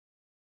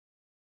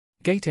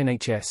Gate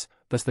NHS,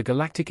 thus the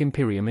Galactic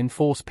Imperium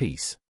enforce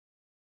peace.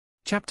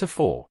 Chapter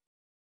 4.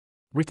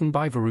 Written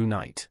by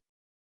VarouKnight.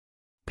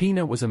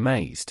 Pina was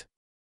amazed.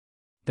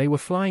 They were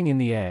flying in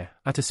the air,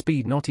 at a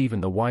speed not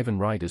even the Wyvern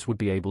riders would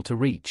be able to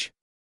reach.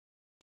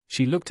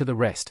 She looked to the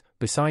rest,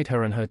 beside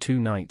her and her two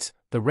knights,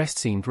 the rest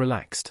seemed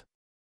relaxed.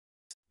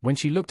 When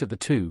she looked at the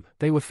two,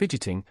 they were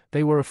fidgeting,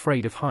 they were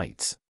afraid of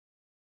heights.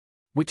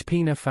 Which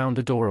Pina found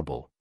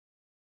adorable.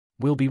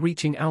 "We'll be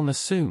reaching Alnus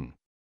soon,"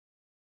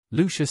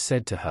 Lucius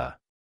said to her.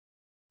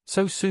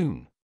 "So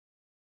soon?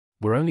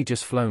 We're only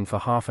just flown for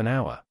half an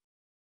hour,"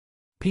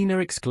 Pina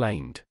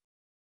exclaimed.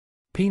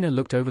 Pina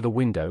looked over the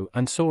window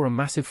and saw a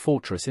massive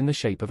fortress in the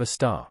shape of a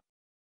star.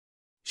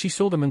 She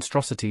saw the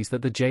monstrosities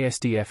that the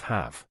JSDF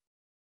have.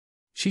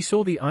 She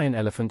saw the iron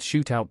elephants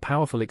shoot out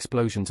powerful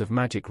explosions of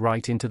magic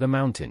right into the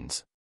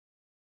mountains.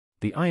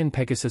 The iron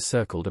Pegasus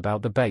circled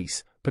about the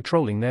base,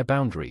 patrolling their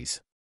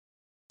boundaries.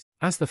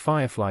 As the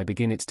Firefly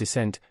began its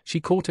descent,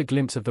 she caught a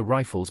glimpse of the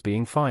rifles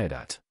being fired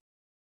at.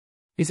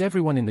 "Is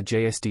everyone in the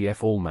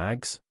JSDF all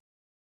mags?"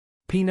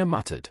 Pina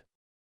muttered.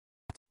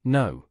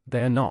 "No,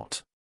 they're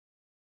not.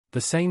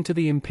 The same to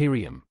the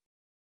Imperium.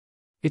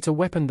 It's a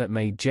weapon that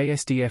made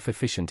JSDF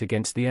efficient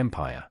against the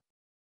Empire,"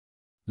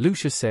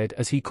 Lucius said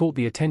as he caught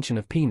the attention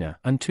of Pina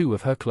and two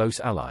of her close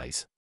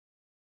allies.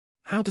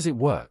 "How does it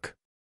work?"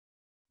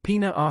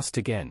 Pina asked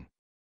again.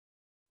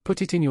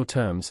 "Put it in your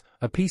terms,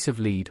 a piece of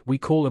lead we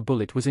call a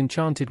bullet was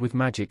enchanted with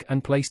magic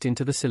and placed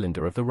into the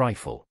cylinder of the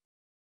rifle.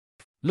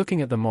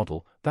 Looking at the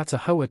model, that's a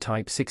Hoa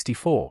Type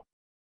 64.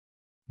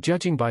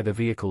 Judging by the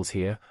vehicles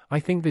here, I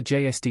think the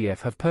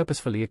JSDF have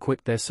purposefully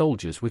equipped their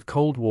soldiers with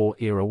Cold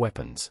War-era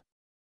weapons,"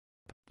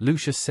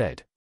 Lucius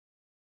said.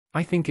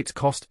 "I think it's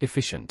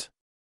cost-efficient.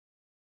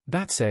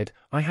 That said,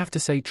 I have to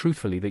say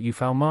truthfully that you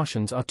foul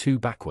Martians are too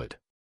backward.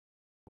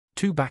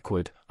 Too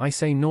backward, I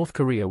say North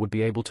Korea would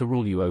be able to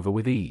rule you over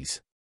with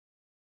ease.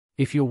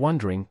 If you're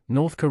wondering,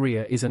 North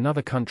Korea is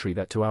another country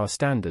that to our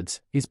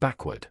standards, is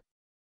backward."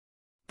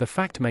 The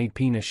fact made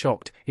Pina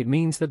shocked. It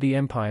means that the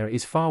Empire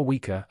is far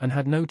weaker and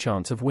had no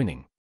chance of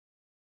winning.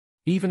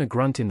 Even a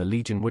grunt in the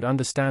Legion would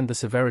understand the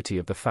severity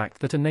of the fact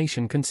that a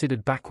nation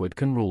considered backward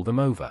can rule them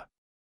over.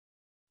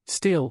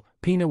 Still,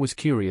 Pina was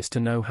curious to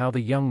know how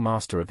the young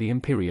master of the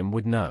Imperium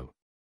would know.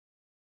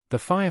 The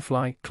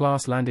Firefly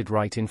class landed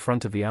right in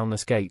front of the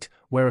Alnus Gate,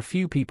 where a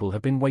few people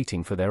have been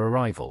waiting for their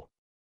arrival.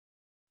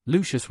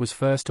 Lucius was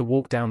first to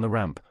walk down the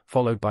ramp,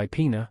 followed by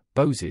Pina,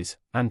 Bozes,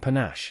 and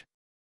Panache.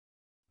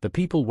 The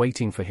people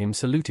waiting for him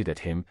saluted at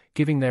him,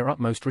 giving their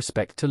utmost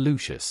respect to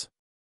Lucius.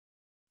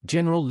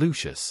 "General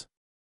Lucius.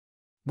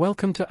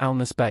 Welcome to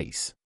Alnus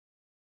Base.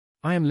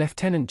 I am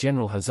Lieutenant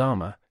General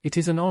Hazama, it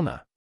is an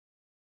honor."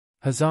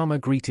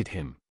 Hazama greeted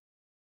him.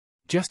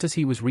 Just as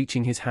he was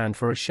reaching his hand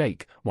for a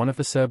shake, one of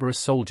the Cerberus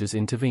soldiers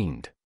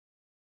intervened.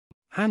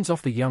 "Hands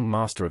off the young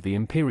master of the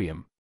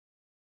Imperium,"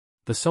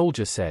 the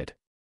soldier said.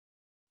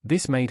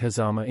 This made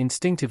Hazama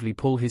instinctively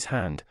pull his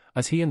hand,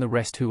 as he and the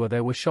rest who were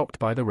there were shocked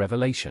by the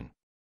revelation.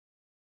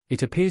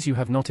 "It appears you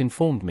have not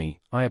informed me,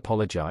 I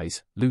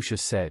apologize,"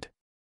 Lucius said.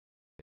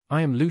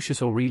 "I am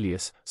Lucius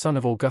Aurelius, son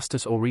of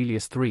Augustus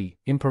Aurelius III,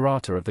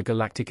 Imperator of the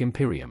Galactic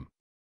Imperium.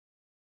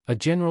 A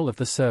general of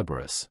the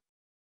Cerberus.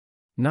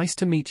 Nice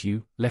to meet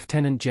you,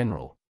 Lieutenant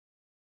General."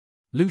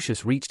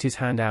 Lucius reached his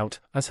hand out,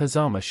 as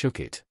Hazama shook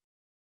it.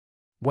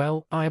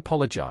 "Well, I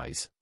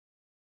apologize.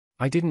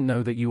 I didn't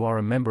know that you are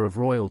a member of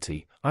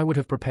royalty. I would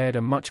have prepared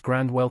a much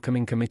grand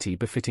welcoming committee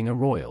befitting a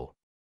royal,"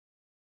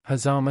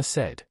 Hazama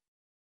said.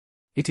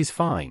 "It is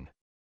fine.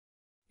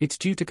 It's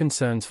due to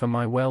concerns for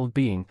my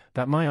well-being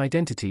that my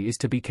identity is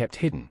to be kept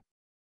hidden,"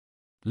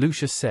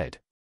 Lucius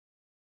said.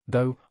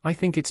 "Though, I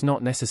think it's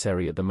not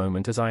necessary at the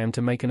moment as I am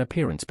to make an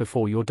appearance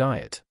before your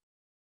diet.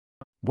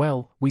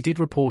 Well, we did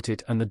report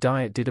it and the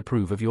diet did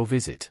approve of your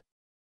visit.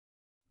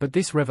 But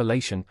this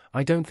revelation,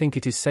 I don't think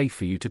it is safe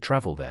for you to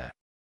travel there."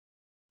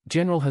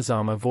 General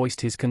Hazama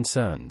voiced his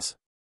concerns.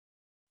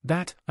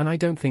 "That, and I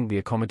don't think the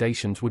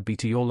accommodations would be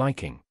to your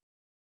liking.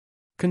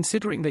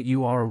 Considering that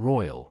you are a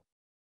royal.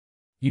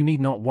 You need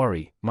not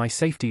worry, my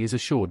safety is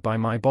assured by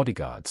my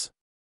bodyguards.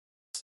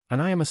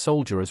 And I am a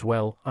soldier as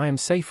well, I am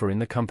safer in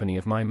the company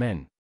of my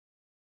men,"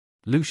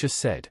 Lucius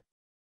said.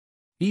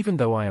 "Even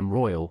though I am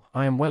royal,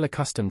 I am well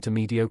accustomed to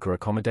mediocre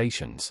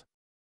accommodations.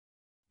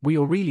 We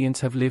Aurelians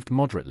have lived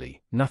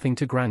moderately, nothing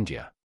to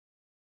grandeur."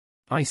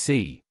 "I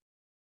see.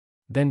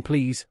 Then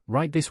please,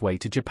 right this way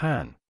to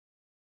Japan,"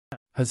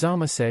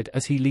 Hazama said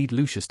as he led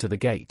Lucius to the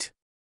gate.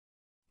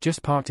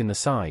 Just parked in the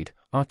side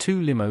are two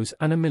limos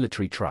and a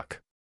military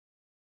truck.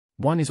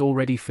 One is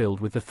already filled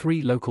with the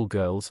three local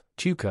girls,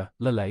 Chuka,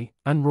 Lele,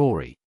 and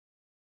Rory.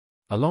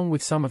 Along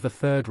with some of the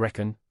third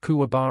Reckon,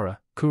 Kuwabara,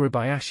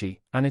 Kuribayashi,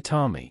 and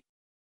Itami.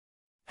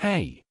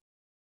 "Hey!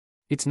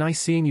 It's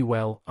nice seeing you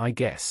well, I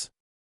guess,"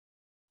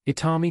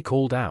 Itami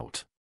called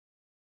out.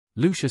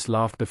 Lucius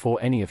laughed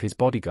before any of his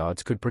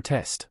bodyguards could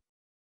protest.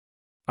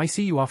 "I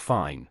see you are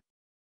fine.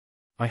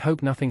 I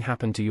hope nothing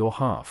happened to your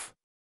half,"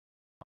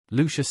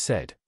 Lucius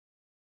said.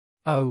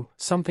 "Oh,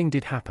 something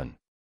did happen.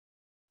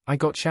 I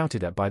got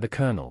shouted at by the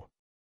colonel.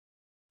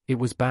 It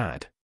was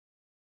bad.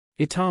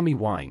 Itami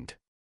whined.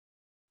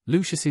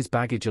 Lucius's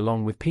baggage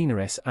along with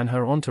Pina's and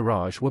her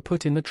entourage were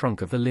put in the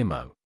trunk of the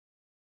limo.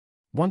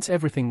 Once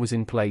everything was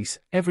in place,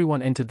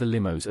 everyone entered the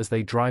limos as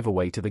they drive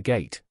away to the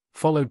gate,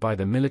 followed by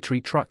the military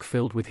truck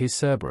filled with his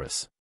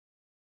Cerberus.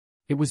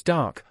 It was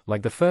dark,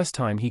 like the first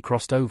time he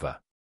crossed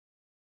over.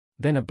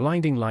 Then a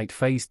blinding light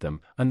phased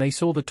them, and they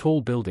saw the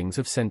tall buildings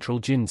of central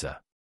Ginza.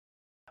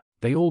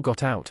 They all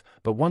got out,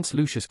 but once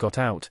Lucius got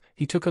out,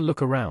 he took a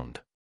look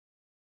around.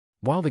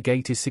 While the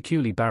gate is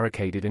securely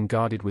barricaded and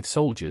guarded with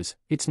soldiers,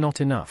 it's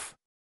not enough.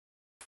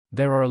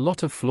 There are a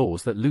lot of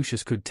flaws that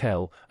Lucius could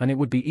tell, and it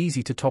would be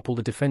easy to topple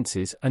the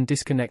defenses and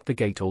disconnect the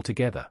gate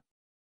altogether.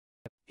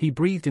 He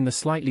breathed in the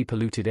slightly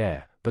polluted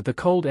air, but the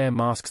cold air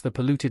masks the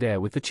polluted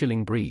air with the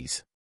chilling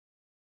breeze.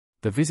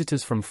 The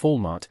visitors from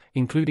Falmouth,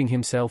 including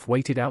himself,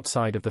 waited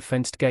outside of the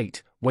fenced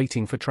gate,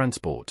 waiting for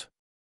transport.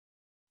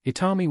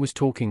 Itami was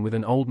talking with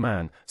an old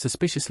man,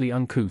 suspiciously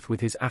uncouth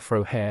with his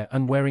afro hair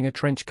and wearing a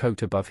trench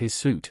coat above his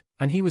suit,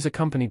 and he was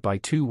accompanied by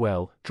two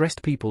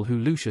well-dressed people who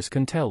Lucius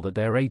can tell that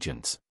they're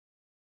agents.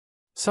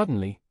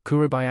 Suddenly,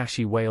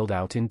 Kurobayashi wailed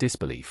out in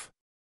disbelief.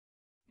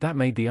 That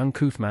made the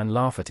uncouth man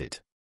laugh at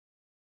it.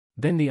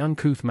 Then the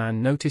uncouth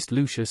man noticed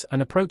Lucius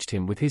and approached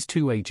him with his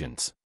two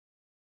agents.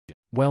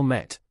 Well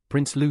met,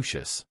 Prince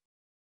Lucius.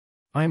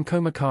 I am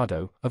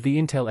Komikado, of the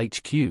Intel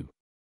HQ.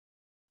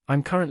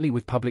 I'm currently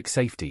with Public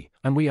Safety,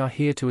 and we are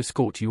here to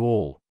escort you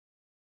all.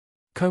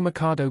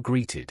 Komikado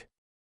greeted.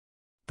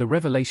 The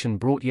revelation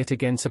brought yet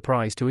again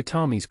surprise to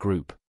Itami's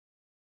group.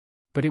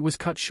 But it was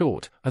cut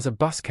short, as a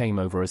bus came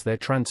over as their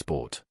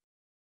transport.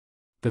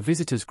 The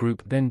visitors'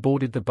 group then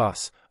boarded the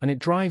bus, and it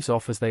drives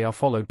off as they are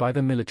followed by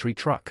the military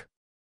truck.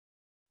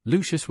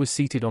 Lucius was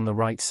seated on the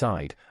right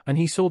side, and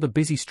he saw the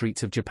busy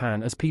streets of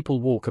Japan as people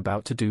walk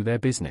about to do their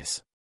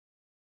business.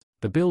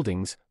 The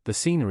buildings, the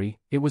scenery,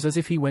 it was as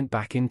if he went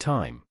back in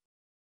time.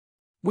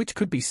 Which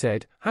could be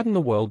said, hadn't the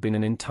world been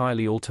an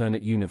entirely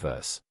alternate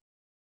universe.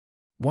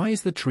 Why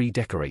is the tree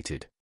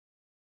decorated?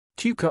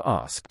 Tuka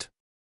asked.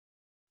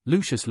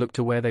 Lucius looked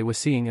to where they were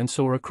seeing and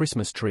saw a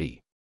Christmas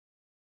tree.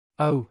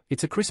 Oh,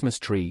 it's a Christmas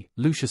tree,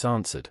 Lucius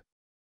answered.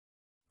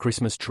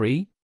 Christmas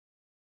tree?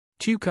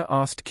 Tuka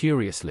asked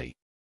curiously.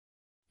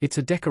 It's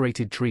a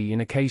decorated tree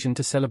in occasion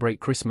to celebrate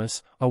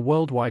Christmas, a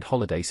worldwide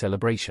holiday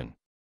celebration.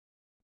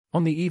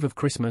 On the eve of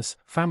Christmas,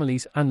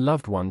 families and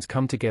loved ones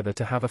come together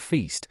to have a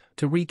feast,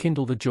 to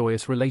rekindle the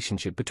joyous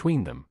relationship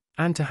between them,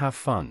 and to have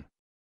fun.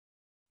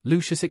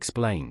 Lucius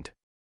explained.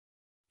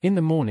 In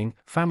the morning,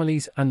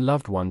 families and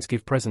loved ones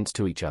give presents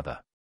to each other,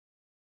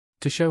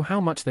 to show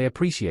how much they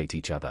appreciate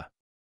each other.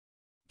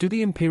 Do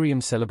the Imperium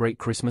celebrate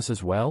Christmas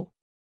as well?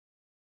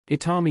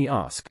 Itami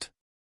asked.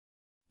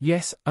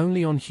 Yes,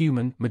 only on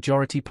human,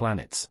 majority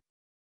planets.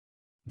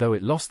 Though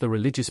it lost the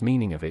religious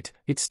meaning of it,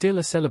 it's still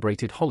a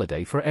celebrated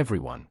holiday for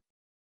everyone.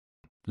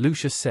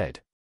 Lucius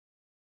said.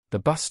 The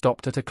bus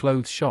stopped at a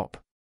clothes shop.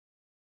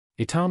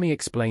 Itami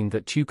explained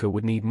that Tuka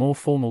would need more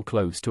formal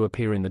clothes to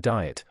appear in the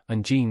diet,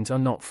 and jeans are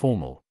not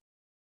formal.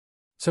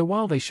 So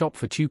while they shopped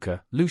for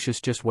Tuka,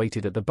 Lucius just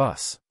waited at the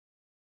bus.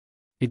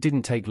 It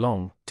didn't take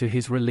long, to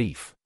his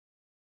relief.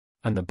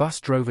 And the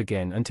bus drove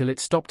again until it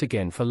stopped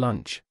again for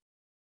lunch.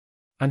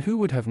 And who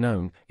would have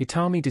known,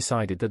 Itami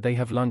decided that they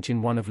have lunch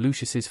in one of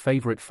Lucius's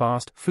favorite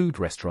fast food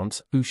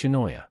restaurants,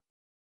 Ushinoya.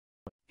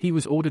 He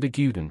was ordered a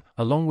gyudon,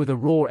 along with a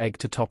raw egg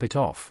to top it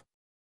off.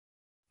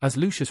 As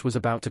Lucius was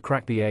about to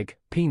crack the egg,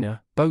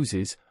 Pina,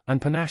 Boses,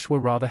 and Panache were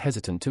rather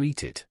hesitant to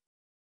eat it.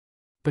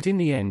 But in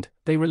the end,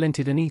 they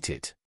relented and ate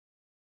it.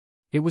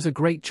 It was a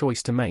great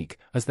choice to make,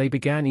 as they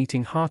began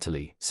eating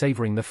heartily,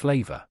 savoring the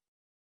flavor.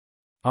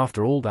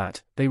 After all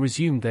that, they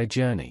resumed their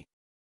journey.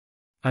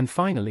 And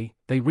finally,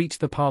 they reached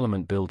the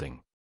Parliament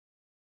building.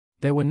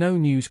 There were no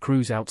news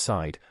crews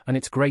outside, and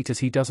it's great as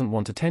he doesn't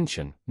want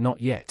attention, not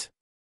yet.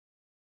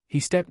 He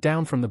stepped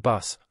down from the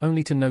bus,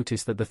 only to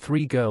notice that the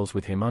three girls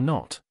with him are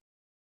not.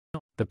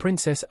 The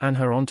princess and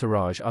her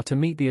entourage are to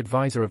meet the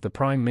advisor of the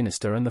Prime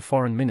Minister and the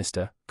Foreign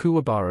Minister,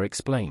 Kuwabara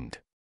explained.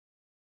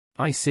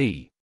 I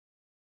see.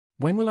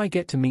 When will I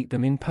get to meet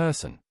them in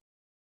person?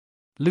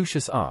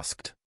 Lucius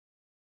asked.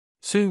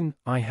 Soon,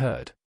 I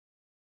heard.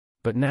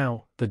 But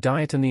now, the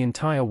Diet and the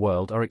entire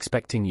world are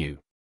expecting you.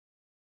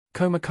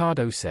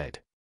 Komikado said.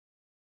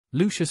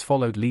 Lucius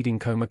followed leading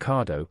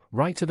Komikado,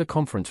 right to the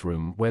conference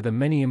room where the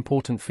many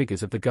important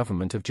figures of the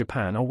government of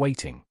Japan are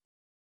waiting.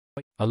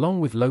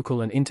 Along with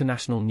local and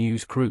international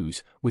news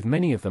crews, with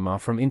many of them are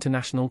from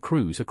international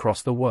crews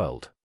across the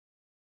world.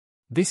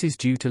 This is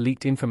due to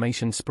leaked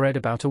information spread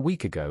about a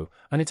week ago,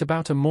 and it's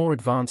about a more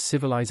advanced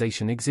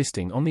civilization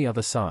existing on the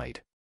other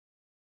side.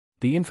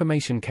 The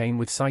information came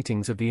with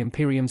sightings of the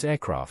Imperium's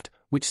aircraft,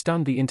 which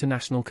stunned the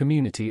international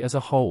community as a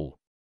whole.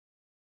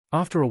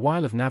 After a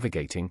while of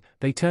navigating,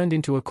 they turned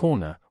into a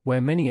corner,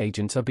 where many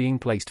agents are being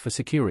placed for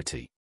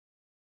security.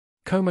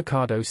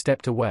 Komikado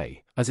stepped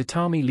away, as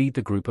Itami led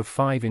the group of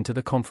 5 into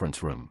the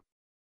conference room.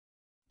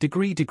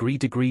 Degree.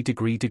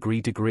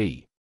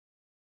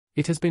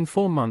 It has been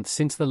 4 months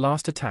since the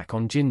last attack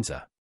on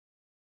Ginza.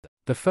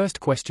 The first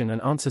question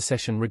and answer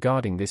session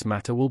regarding this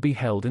matter will be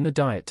held in the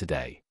Diet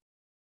today.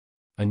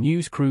 A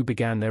news crew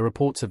began their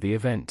reports of the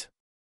event.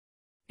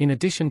 In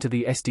addition to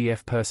the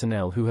SDF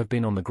personnel who have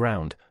been on the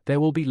ground, there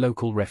will be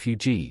local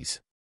refugees.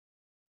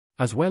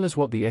 As well as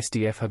what the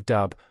SDF have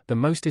dubbed, the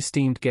most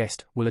esteemed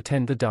guest will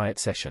attend the Diet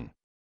session.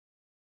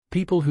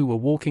 People who were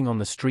walking on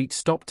the street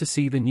stopped to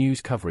see the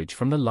news coverage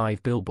from the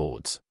live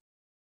billboards.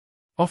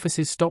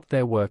 Offices stopped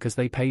their work as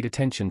they paid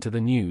attention to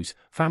the news,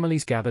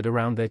 families gathered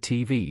around their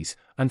TVs,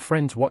 and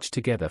friends watched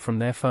together from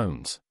their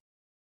phones.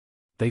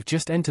 They've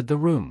just entered the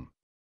room.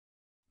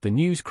 The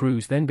news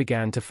crews then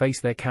began to face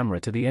their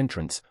camera to the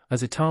entrance,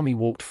 as Itami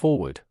walked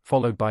forward,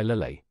 followed by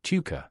Lele,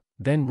 Chuka,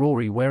 then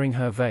Rory wearing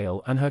her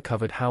veil and her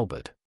covered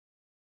halberd.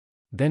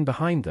 Then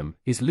behind them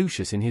is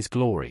Lucius in his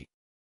glory.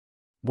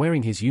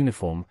 Wearing his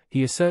uniform,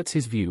 he asserts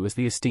his view as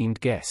the esteemed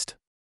guest.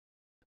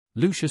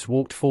 Lucius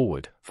walked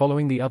forward,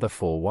 following the other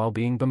four while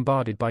being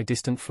bombarded by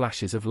distant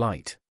flashes of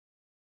light.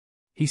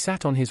 He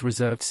sat on his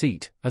reserved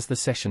seat as the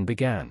session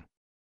began.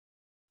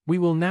 We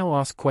will now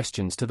ask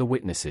questions to the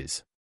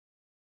witnesses.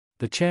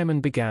 The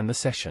chairman began the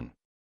session.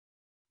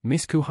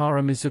 Miss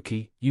Kuhara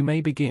Mizuki, you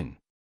may begin.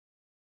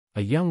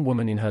 A young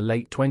woman in her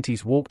late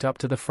 20s walked up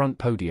to the front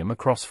podium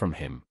across from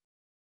him.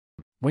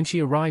 When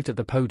she arrived at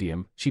the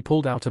podium, she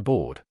pulled out a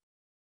board.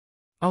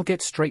 I'll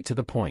get straight to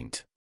the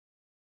point,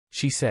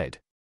 she said.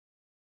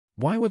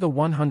 Why were the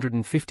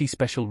 150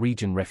 Special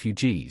Region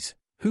refugees,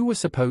 who were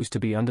supposed to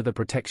be under the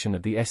protection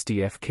of the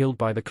SDF, killed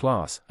by the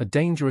class, a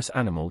dangerous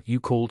animal you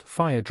called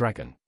Fire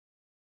Dragon?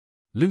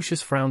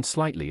 Lucius frowned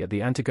slightly at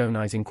the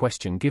antagonizing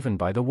question given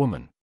by the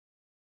woman.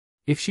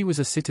 If she was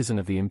a citizen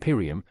of the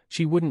Imperium,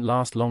 she wouldn't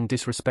last long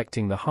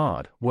disrespecting the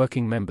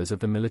hard-working members of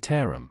the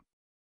Militarum.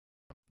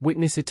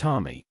 Witness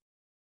Itami.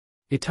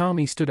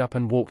 Itami stood up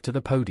and walked to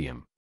the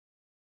podium.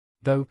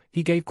 Though,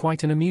 he gave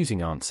quite an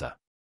amusing answer.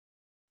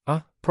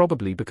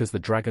 Probably because the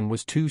dragon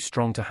was too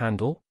strong to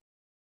handle?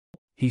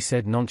 He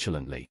said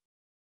nonchalantly.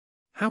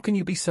 How can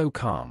you be so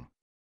calm?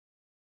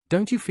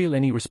 Don't you feel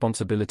any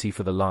responsibility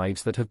for the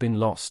lives that have been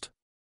lost?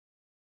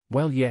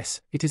 Well,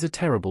 yes, it is a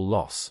terrible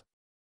loss.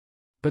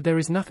 But there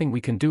is nothing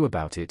we can do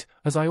about it,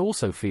 as I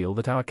also feel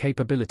that our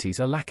capabilities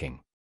are lacking.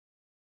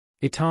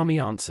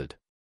 Itami answered.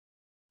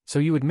 So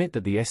you admit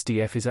that the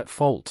SDF is at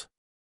fault?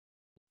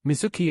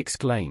 Mizuki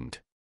exclaimed.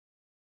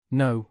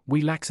 No,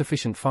 we lack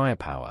sufficient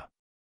firepower.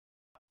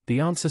 The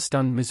answer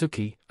stunned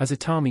Mizuki, as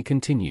Itami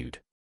continued.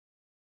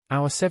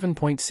 Our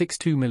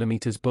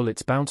 7.62mm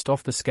bullets bounced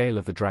off the scale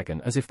of the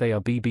dragon as if they are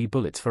BB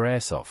bullets for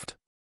airsoft.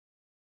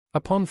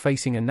 Upon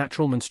facing a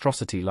natural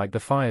monstrosity like the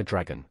fire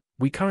dragon,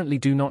 we currently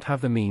do not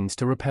have the means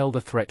to repel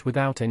the threat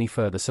without any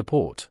further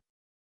support.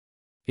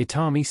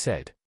 Itami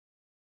said.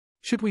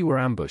 Should we were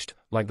ambushed,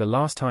 like the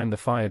last time the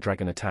fire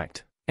dragon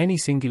attacked, any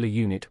singular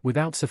unit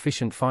without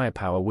sufficient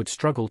firepower would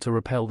struggle to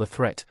repel the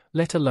threat,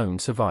 let alone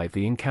survive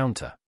the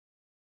encounter.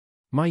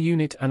 My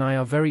unit and I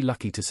are very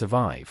lucky to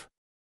survive.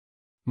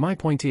 My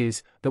point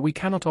is that we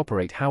cannot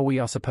operate how we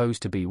are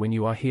supposed to be when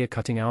you are here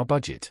cutting our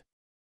budget.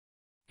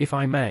 If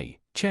I may,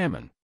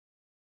 Chairman.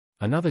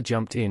 Another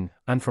jumped in,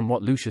 and from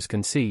what Lucius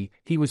can see,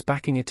 he was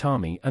backing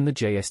Itami and the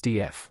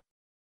JSDF.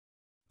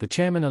 The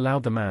chairman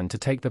allowed the man to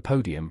take the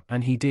podium,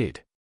 and he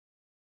did.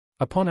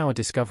 Upon our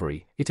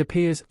discovery, it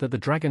appears that the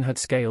dragon had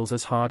scales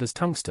as hard as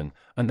tungsten,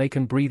 and they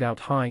can breathe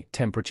out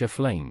high-temperature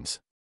flames.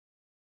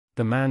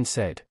 The man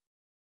said.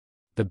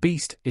 The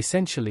beast,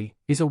 essentially,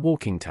 is a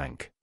walking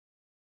tank.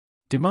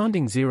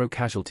 Demanding 0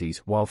 casualties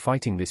while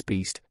fighting this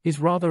beast is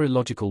rather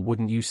illogical,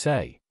 wouldn't you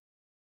say?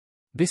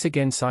 This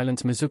again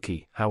silenced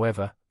Mizuki.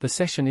 However, the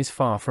session is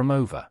far from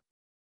over.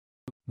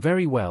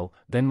 Very well,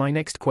 then my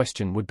next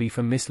question would be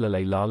for Miss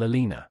Lele La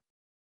Lalina.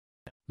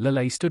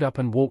 Lele stood up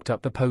and walked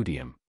up the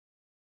podium.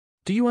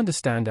 Do you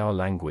understand our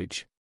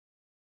language?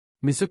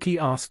 Mizuki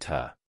asked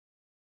her.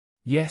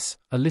 Yes,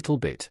 a little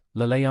bit,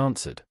 Lele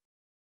answered.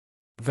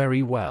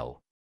 Very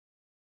well.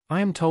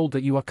 I am told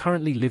that you are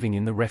currently living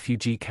in the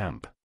refugee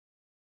camp.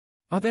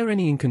 Are there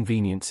any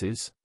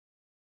inconveniences?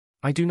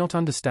 I do not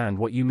understand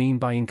what you mean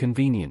by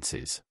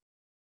inconveniences.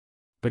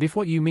 But if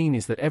what you mean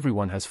is that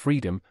everyone has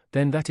freedom,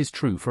 then that is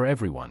true for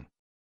everyone.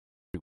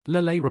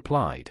 Lele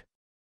replied.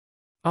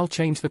 I'll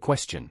change the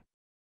question.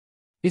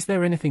 Is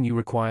there anything you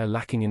require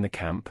lacking in the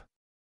camp?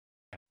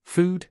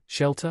 Food,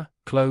 shelter,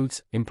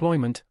 clothes,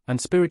 employment,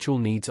 and spiritual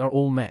needs are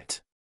all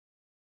met.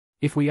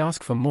 If we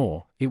ask for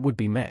more, it would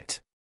be met.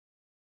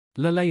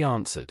 Lele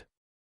answered.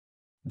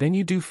 Then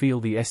you do feel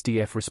the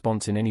SDF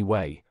response in any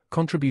way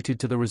contributed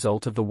to the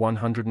result of the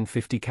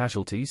 150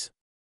 casualties?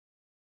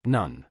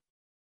 None.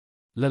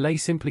 Lele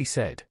simply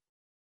said.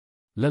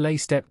 Lele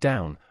stepped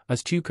down,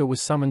 as Chuka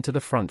was summoned to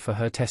the front for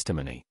her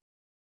testimony.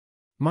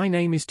 My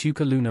name is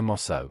Chuka Luna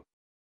Mosso,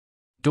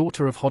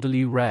 daughter of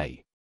Hodaliu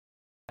Ray.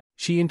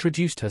 She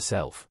introduced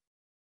herself.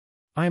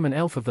 I am an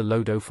elf of the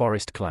Lodo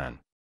Forest clan.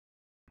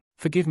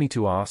 Forgive me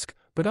to ask,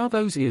 but are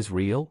those ears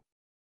real?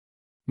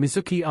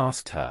 Mizuki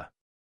asked her.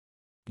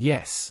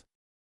 Yes.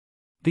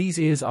 These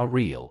ears are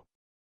real.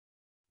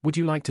 Would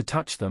you like to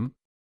touch them?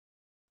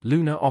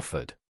 Luna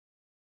offered.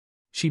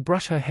 She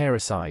brushed her hair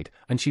aside,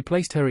 and she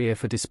placed her ear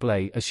for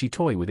display as she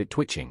toyed with it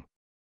twitching.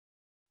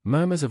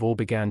 Murmurs of awe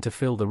began to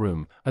fill the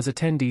room, as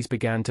attendees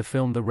began to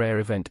film the rare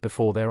event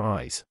before their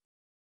eyes.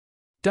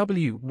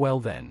 Well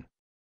then.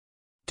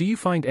 Do you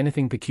find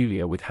anything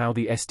peculiar with how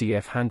the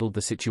SDF handled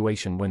the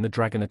situation when the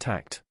dragon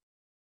attacked?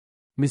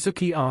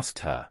 Mizuki asked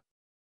her.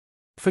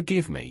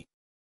 Forgive me.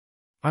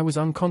 I was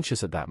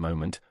unconscious at that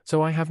moment,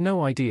 so I have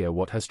no idea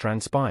what has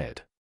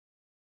transpired.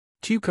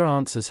 Tuka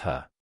answers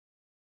her.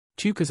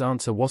 Tuka's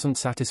answer wasn't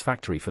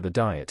satisfactory for the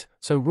Diet,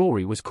 so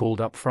Rory was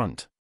called up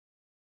front.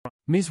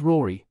 Ms.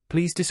 Rory,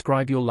 please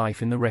describe your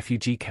life in the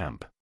refugee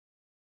camp.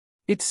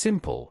 It's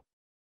simple.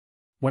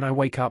 When I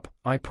wake up,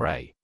 I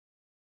pray.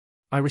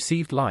 I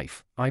received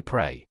life, I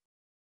pray.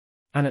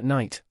 And at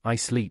night, I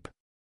sleep.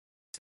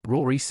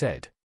 Rory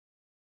said.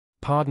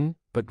 Pardon,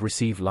 but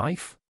receive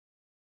life?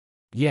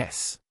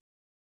 Yes.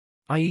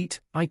 I eat,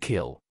 I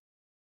kill.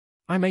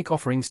 I make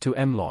offerings to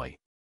Emloy.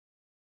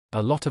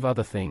 A lot of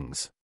other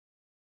things.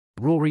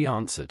 Rory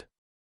answered.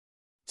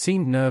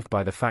 Seemed nerved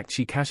by the fact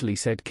she casually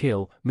said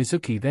kill,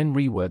 Mizuki then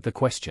reworded the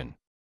question.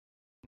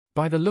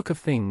 By the look of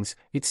things,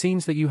 it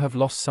seems that you have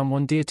lost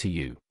someone dear to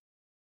you.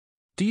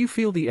 Do you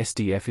feel the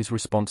SDF is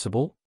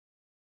responsible?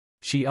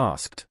 She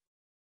asked.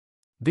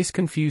 This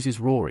confuses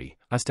Rory,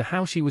 as to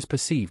how she was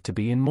perceived to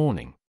be in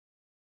mourning.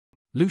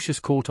 Lucius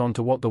caught on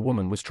to what the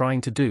woman was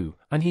trying to do,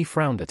 and he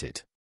frowned at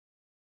it.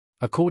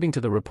 According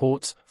to the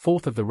reports,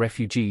 4 of the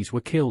refugees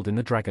were killed in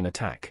the dragon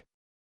attack.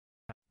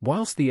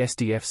 Whilst the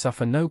SDF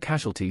suffer no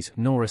casualties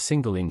nor a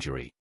single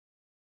injury.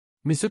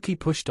 Mizuki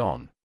pushed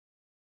on.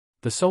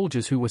 The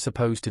soldiers who were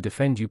supposed to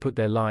defend you put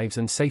their lives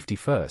and safety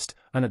first,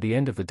 and at the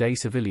end of the day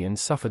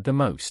civilians suffered the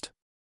most.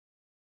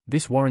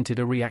 This warranted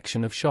a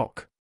reaction of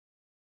shock.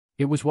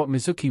 It was what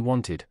Mizuki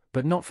wanted,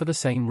 but not for the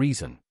same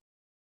reason.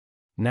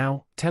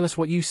 Now, tell us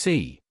what you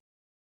see.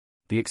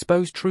 The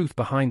exposed truth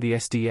behind the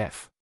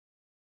SDF.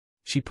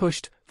 She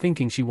pushed,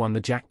 thinking she won the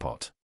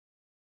jackpot.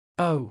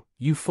 Oh,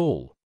 you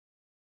fool.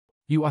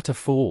 You utter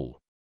fool.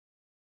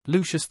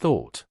 Lucius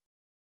thought.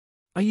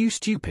 Are you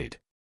stupid?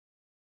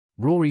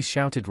 Rory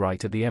shouted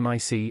right at the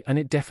mic and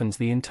it deafens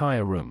the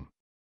entire room.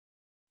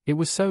 It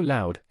was so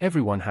loud,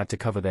 everyone had to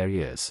cover their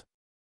ears.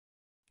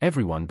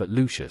 Everyone but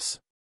Lucius.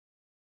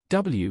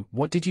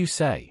 What did you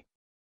say?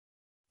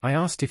 I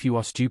asked if you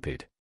are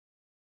stupid.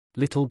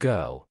 Little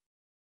girl.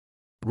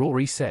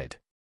 Rory said.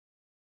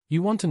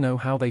 You want to know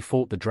how they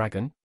fought the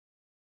dragon?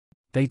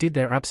 They did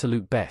their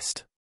absolute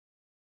best.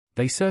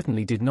 They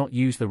certainly did not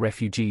use the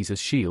refugees as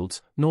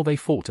shields, nor they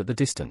fought at the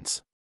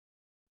distance.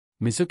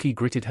 Mizuki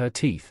gritted her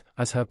teeth,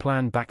 as her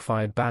plan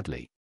backfired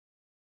badly.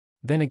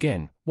 Then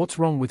again, what's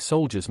wrong with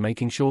soldiers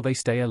making sure they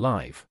stay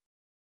alive?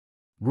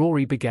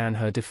 Rory began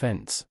her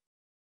defense.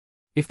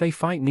 If they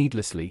fight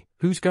needlessly,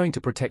 who's going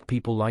to protect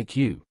people like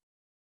you?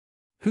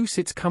 Who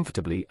sits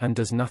comfortably and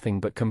does nothing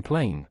but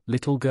complain,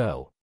 little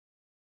girl?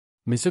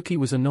 Mizuki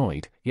was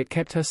annoyed, yet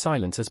kept her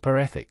silence as per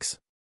ethics.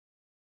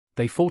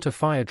 They fought a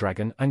fire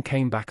dragon and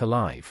came back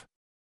alive.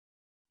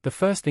 The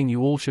first thing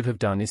you all should have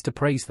done is to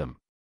praise them.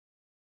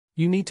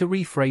 You need to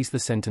rephrase the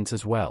sentence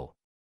as well.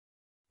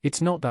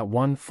 It's not that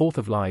 1/4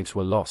 of lives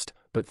were lost,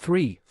 but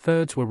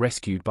 3/3 were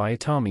rescued by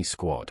Itami's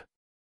squad.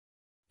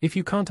 If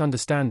you can't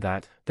understand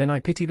that, then I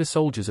pity the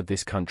soldiers of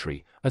this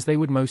country, as they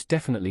would most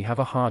definitely have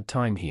a hard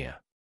time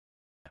here.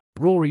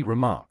 Rory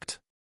remarked.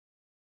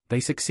 They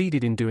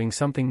succeeded in doing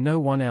something no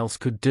one else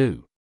could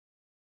do.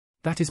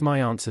 That is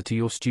my answer to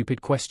your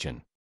stupid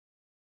question.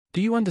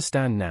 Do you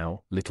understand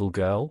now, little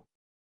girl?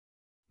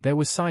 There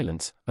was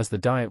silence, as the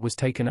Diet was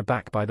taken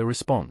aback by the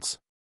response.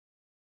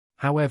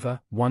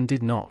 However, one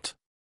did not.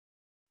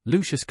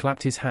 Lucius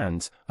clapped his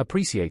hands,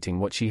 appreciating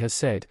what she has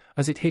said,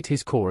 as it hit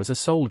his core as a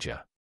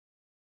soldier.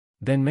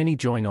 Then many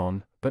joined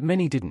on, but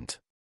many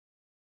didn't.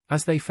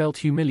 As they felt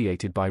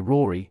humiliated by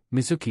Rory,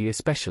 Mizuki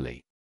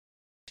especially.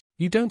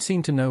 You don't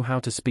seem to know how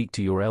to speak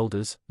to your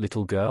elders,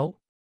 little girl?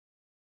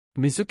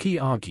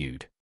 Mizuki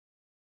argued.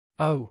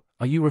 Oh,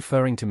 are you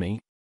referring to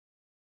me?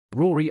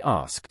 Rory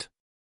asked.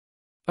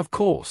 Of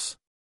course.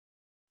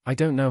 I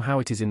don't know how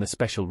it is in the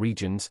special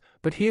regions,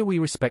 but here we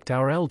respect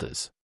our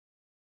elders.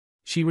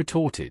 She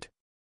retorted.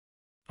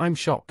 I'm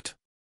shocked.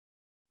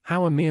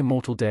 How a mere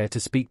mortal dare to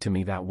speak to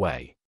me that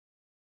way?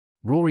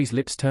 Rory's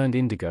lips turned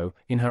indigo,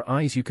 in her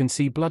eyes you can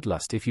see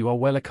bloodlust if you are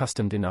well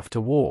accustomed enough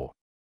to war.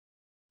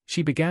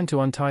 She began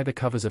to untie the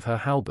covers of her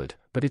halberd,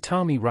 but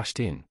Itami rushed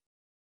in.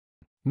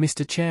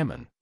 Mr.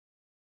 Chairman.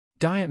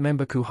 Diet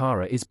member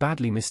Kuhara is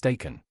badly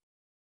mistaken.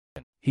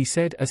 He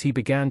said as he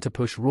began to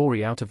push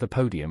Rory out of the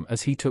podium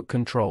as he took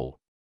control.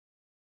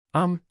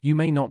 You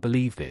may not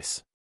believe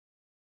this.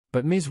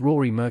 But Ms.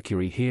 Rory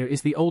Mercury here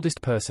is the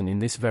oldest person in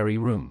this very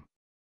room.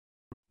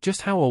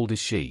 Just how old is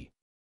she?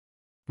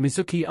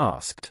 Mizuki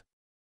asked.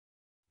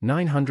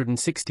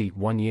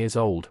 961 years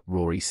old,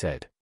 Rory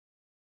said.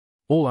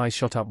 All eyes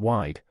shot up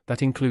wide,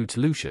 that includes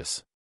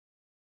Lucius.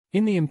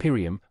 In the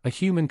Imperium, a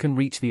human can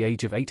reach the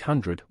age of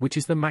 800, which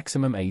is the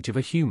maximum age of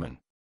a human.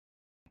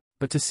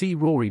 But to see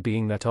Rory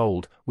being that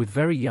old, with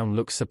very young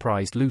looks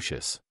surprised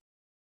Lucius.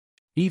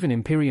 Even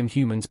Imperium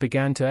humans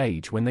began to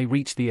age when they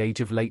reached the age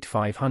of late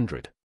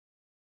 500.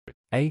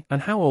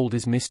 And how old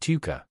is Miss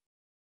Tuka?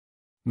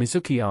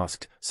 Mizuki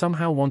asked,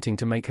 somehow wanting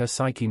to make her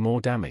psyche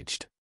more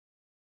damaged.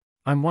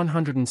 I'm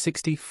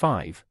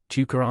 165,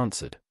 Tuka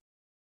answered.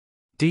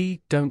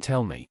 Don't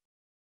tell me.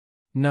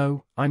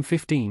 No, I'm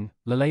 15,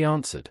 Lele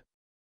answered.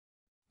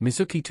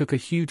 Mizuki took a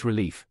huge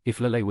relief. If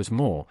Lele was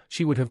more,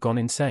 she would have gone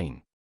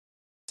insane.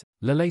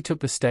 Lele took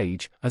the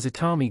stage, as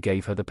Itami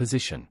gave her the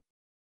position.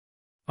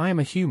 I am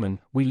a human,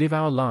 we live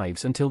our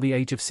lives until the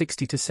age of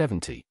 60 to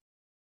 70.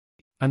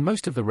 And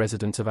most of the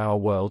residents of our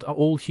world are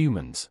all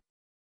humans.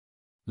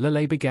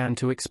 Lele began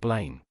to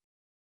explain.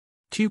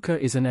 Tuka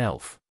is an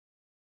elf.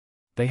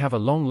 They have a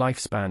long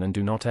lifespan and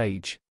do not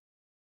age.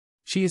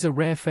 She is a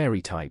rare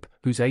fairy type,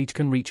 whose age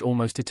can reach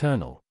almost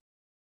eternal.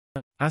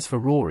 As for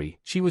Rory,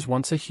 she was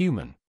once a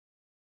human.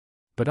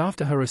 But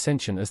after her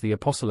ascension as the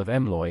Apostle of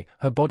Emloy,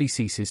 her body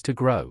ceases to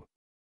grow.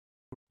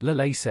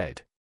 Lele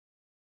said.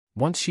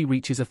 Once she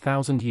reaches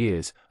 1,000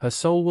 years, her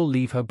soul will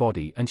leave her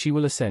body and she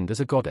will ascend as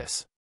a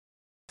goddess.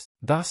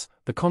 Thus,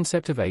 the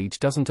concept of age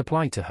doesn't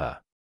apply to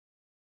her.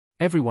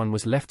 Everyone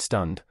was left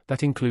stunned,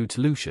 that includes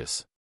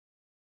Lucius.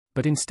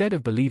 But instead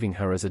of believing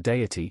her as a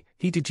deity,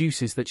 he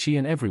deduces that she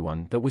and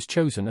everyone that was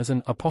chosen as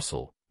an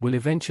apostle will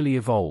eventually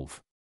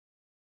evolve.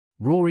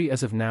 Rory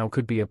as of now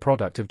could be a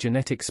product of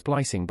genetic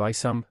splicing by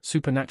some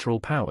supernatural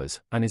powers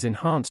and is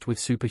enhanced with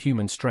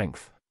superhuman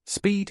strength,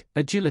 speed,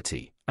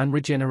 agility, and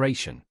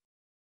regeneration.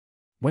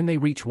 When they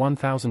reach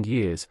 1,000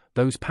 years,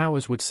 those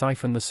powers would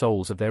siphon the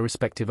souls of their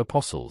respective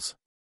apostles.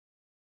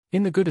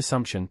 In the good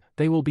assumption,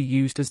 they will be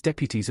used as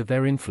deputies of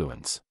their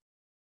influence.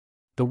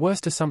 The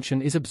worst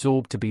assumption is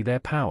absorbed to be their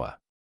power.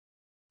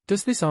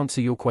 Does this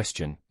answer your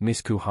question,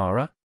 Miss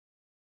Kuhara?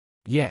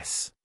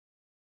 Yes.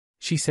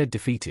 She said,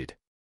 defeated.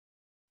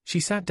 She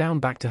sat down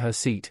back to her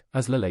seat,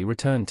 as Lele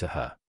returned to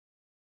her.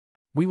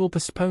 We will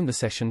postpone the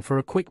session for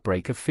a quick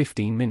break of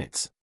 15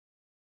 minutes.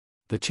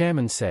 The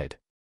chairman said.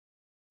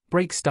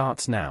 Break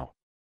starts now.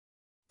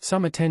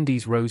 Some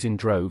attendees rose in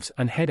droves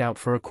and head out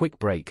for a quick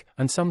break,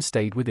 and some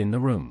stayed within the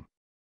room.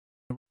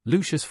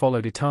 Lucius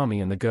followed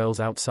Itami and the girls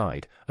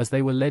outside, as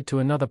they were led to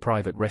another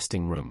private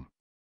resting room.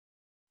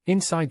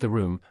 Inside the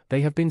room,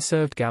 they have been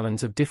served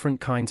gallons of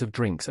different kinds of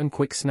drinks and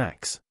quick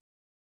snacks.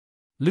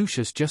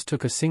 Lucius just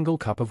took a single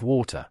cup of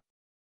water.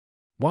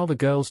 While the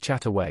girls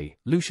chat away,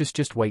 Lucius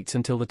just waits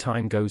until the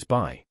time goes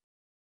by.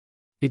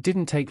 It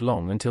didn't take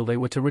long until they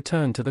were to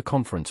return to the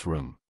conference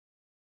room.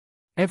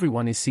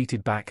 Everyone is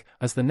seated back,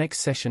 as the next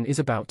session is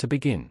about to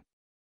begin.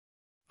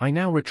 I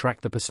now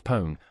retract the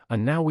postpone,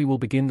 and now we will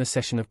begin the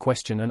session of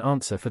question and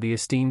answer for the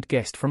esteemed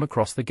guest from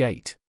across the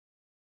gate.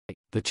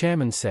 The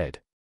chairman said.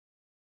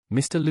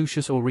 Mr.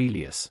 Lucius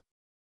Aurelius.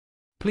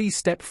 Please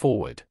step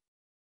forward.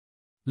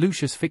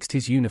 Lucius fixed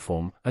his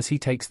uniform as he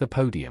takes the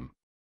podium.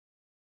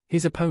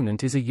 His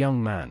opponent is a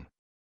young man.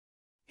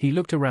 He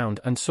looked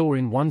around and saw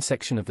in one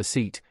section of the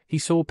seat, he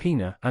saw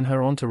Pina and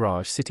her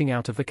entourage sitting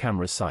out of the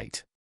camera's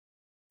sight.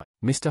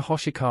 Mr.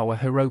 Hoshikawa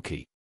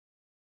Hiroki.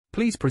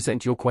 Please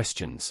present your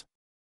questions.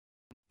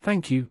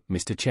 Thank you,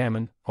 Mr.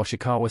 Chairman,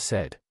 Hoshikawa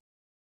said.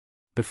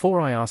 Before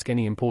I ask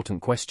any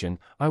important question,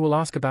 I will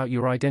ask about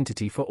your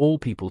identity for all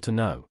people to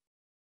know.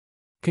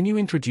 Can you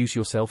introduce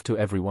yourself to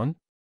everyone?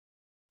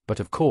 But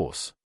of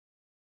course.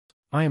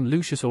 I am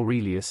Lucius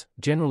Aurelius,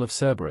 General of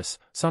Cerberus,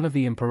 son of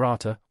the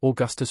Imperator,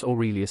 Augustus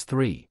Aurelius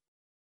III.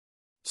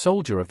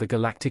 Soldier of the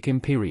Galactic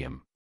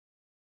Imperium.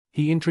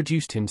 He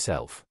introduced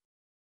himself.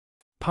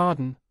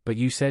 Pardon, but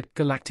you said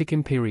Galactic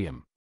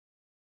Imperium.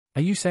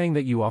 Are you saying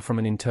that you are from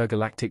an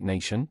intergalactic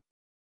nation?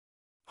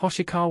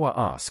 Hoshikawa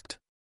asked.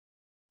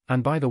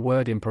 And by the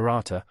word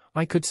Imperator,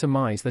 I could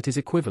surmise that is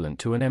equivalent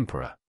to an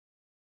emperor.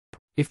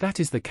 If that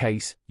is the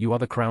case, you are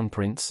the Crown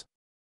Prince?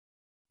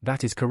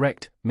 That is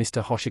correct,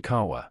 Mr.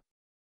 Hoshikawa.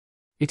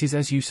 It is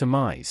as you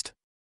surmised.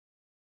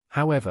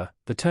 However,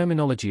 the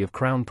terminology of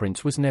Crown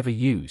Prince was never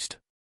used.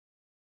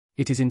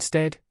 It is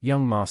instead,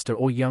 young master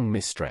or young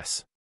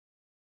mistress.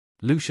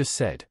 Lucius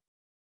said.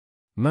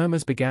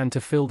 Murmurs began to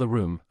fill the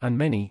room, and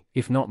many,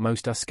 if not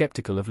most, are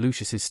skeptical of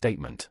Lucius's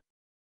statement.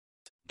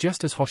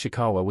 Just as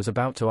Hoshikawa was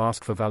about to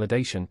ask for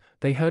validation,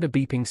 they heard a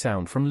beeping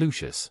sound from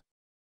Lucius.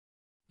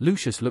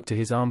 Lucius looked to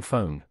his arm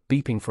phone,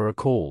 beeping for a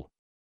call.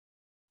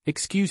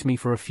 Excuse me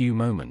for a few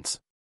moments.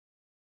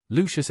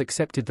 Lucius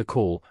accepted the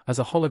call, as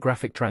a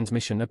holographic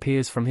transmission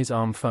appears from his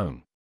arm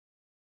phone.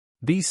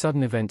 These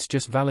sudden events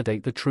just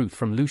validate the truth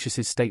from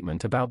Lucius's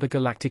statement about the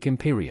Galactic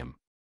Imperium.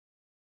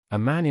 A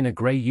man in a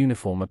grey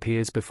uniform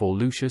appears before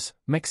Lucius,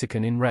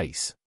 Mexican in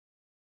race.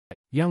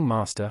 Young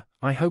master,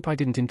 I hope I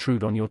didn't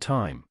intrude on your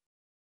time.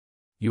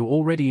 You're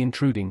already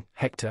intruding,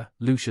 Hector,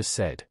 Lucius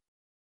said.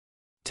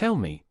 Tell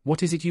me,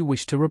 what is it you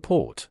wish to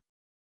report?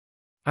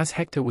 As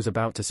Hector was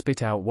about to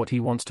spit out what he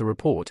wants to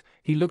report,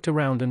 he looked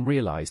around and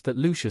realized that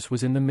Lucius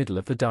was in the middle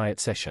of the diet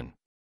session.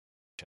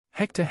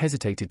 Hector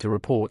hesitated to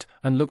report,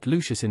 and looked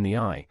Lucius in the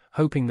eye,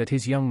 hoping that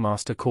his young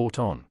master caught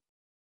on.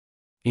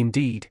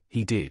 Indeed,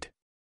 he did.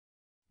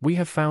 We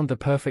have found the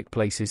perfect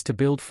places to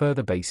build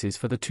further bases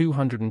for the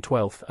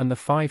 212th and the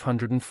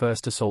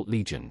 501st Assault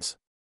Legions.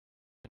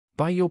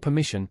 By your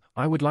permission,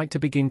 I would like to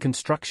begin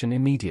construction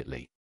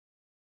immediately.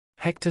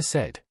 Hector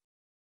said.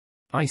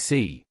 I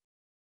see.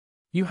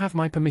 You have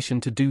my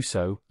permission to do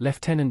so,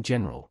 Lieutenant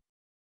General.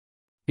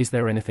 Is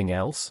there anything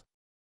else?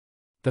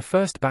 The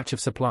first batch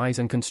of supplies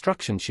and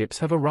construction ships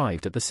have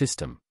arrived at the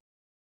system.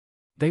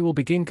 They will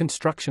begin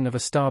construction of a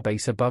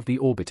starbase above the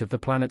orbit of the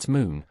planet's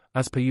moon,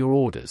 as per your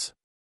orders.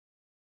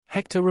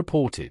 Hector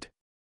reported.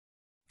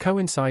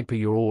 Coincide per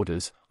your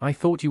orders. I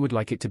thought you would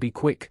like it to be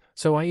quick,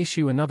 so I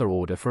issue another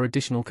order for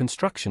additional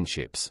construction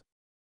ships.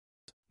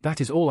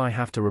 That is all I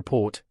have to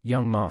report,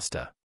 young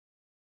master.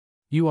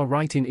 You are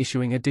right in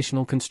issuing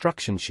additional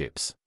construction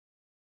ships.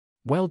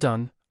 Well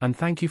done, and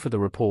thank you for the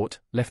report,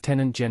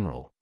 Lieutenant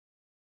General.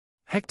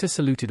 Hector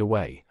saluted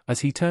away,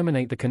 as he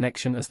terminated the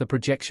connection as the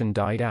projection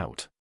died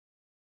out.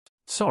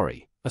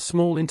 Sorry, a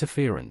small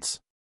interference.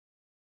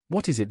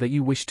 What is it that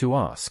you wish to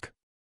ask?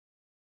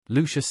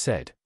 Lucius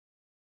said.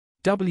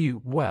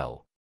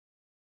 Well.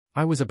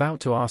 I was about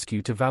to ask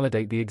you to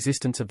validate the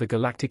existence of the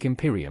Galactic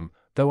Imperium,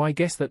 though I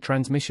guess that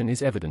transmission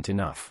is evident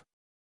enough.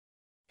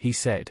 He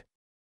said.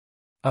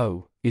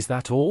 Oh, is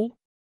that all?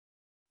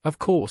 Of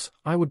course,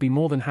 I would be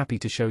more than happy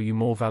to show you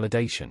more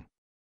validation.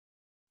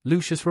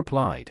 Lucius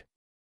replied.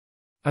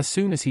 As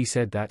soon as he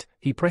said that,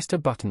 he pressed a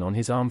button on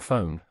his arm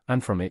phone,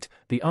 and from it,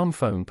 the arm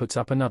phone puts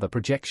up another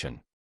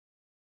projection.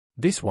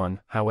 This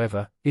one,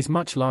 however, is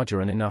much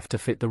larger and enough to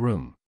fit the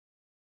room.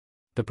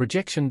 The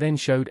projection then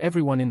showed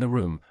everyone in the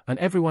room, and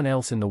everyone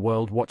else in the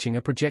world watching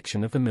a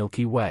projection of the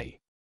Milky Way.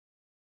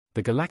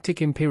 The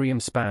Galactic Imperium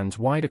spans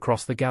wide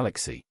across the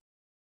galaxy.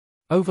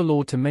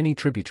 Overlord to many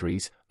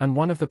tributaries, and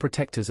one of the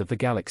protectors of the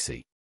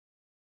galaxy.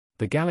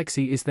 The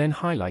galaxy is then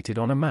highlighted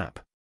on a map.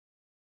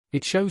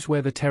 It shows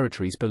where the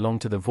territories belong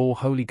to the Vor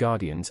Holy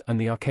Guardians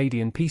and the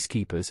Arcadian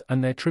Peacekeepers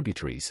and their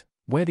tributaries,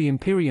 where the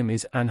Imperium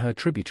is and her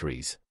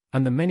tributaries,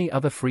 and the many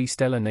other free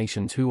stellar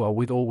nations who are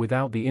with or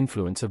without the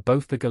influence of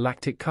both the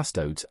Galactic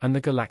Custodes and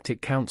the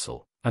Galactic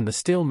Council, and the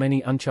still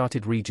many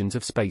uncharted regions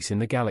of space in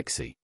the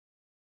galaxy.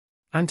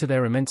 And to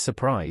their immense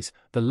surprise,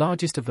 the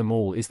largest of them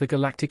all is the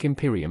Galactic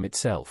Imperium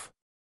itself.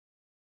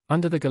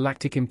 Under the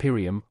Galactic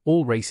Imperium,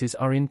 all races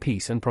are in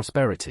peace and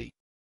prosperity.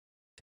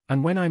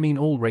 And when I mean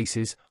all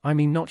races, I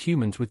mean not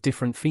humans with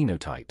different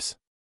phenotypes.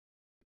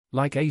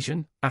 Like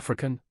Asian,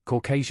 African,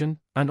 Caucasian,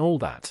 and all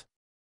that.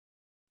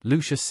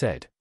 Lucius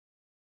said.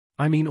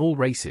 I mean all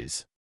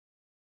races.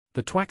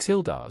 The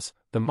Twaxildars,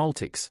 the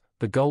Multics,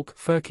 the Gulk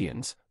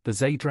Furkians, the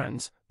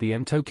Zadrans, the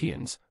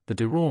Mtokians, the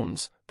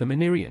Durons, the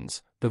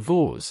Minirians, the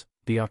Vors,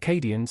 the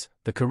Arcadians,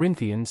 the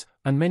Corinthians,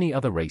 and many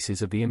other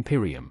races of the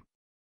Imperium.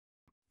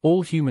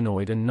 All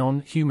humanoid and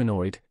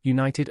non-humanoid,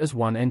 united as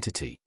one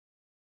entity.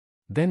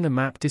 Then the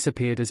map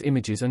disappeared as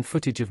images and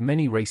footage of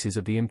many races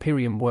of the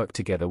Imperium worked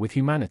together with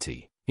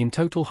humanity, in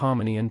total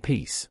harmony and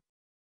peace.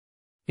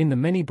 In the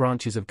many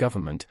branches of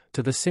government,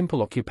 to the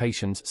simple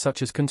occupations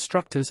such as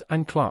constructors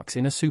and clerks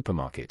in a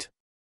supermarket.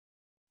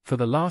 For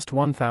the last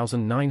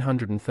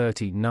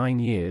 1939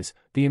 years,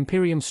 the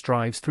Imperium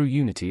strives through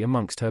unity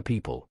amongst her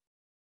people.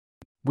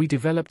 We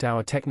developed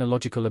our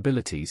technological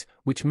abilities,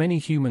 which many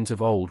humans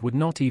of old would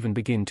not even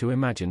begin to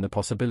imagine the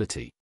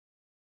possibility.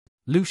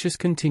 Lucius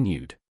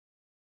continued.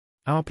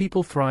 Our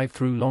people thrive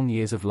through long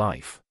years of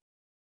life.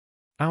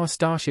 Our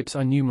starships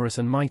are numerous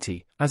and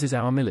mighty, as is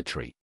our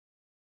military.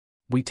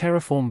 We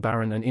terraform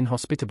barren and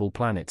inhospitable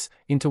planets,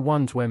 into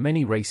ones where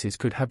many races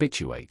could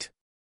habituate.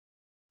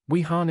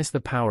 We harness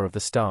the power of the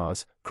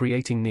stars,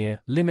 creating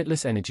near,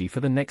 limitless energy for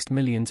the next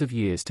millions of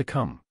years to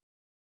come.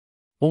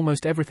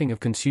 Almost everything of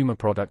consumer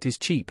product is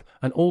cheap,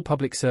 and all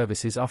public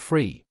services are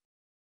free.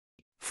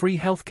 Free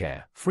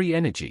healthcare, free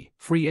energy,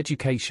 free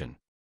education.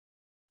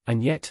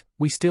 And yet,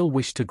 we still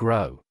wish to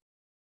grow.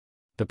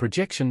 The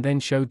projection then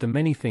showed the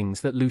many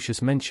things that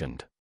Lucius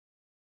mentioned.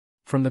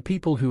 From the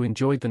people who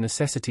enjoyed the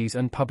necessities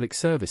and public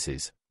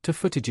services, to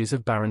footages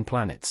of barren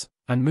planets,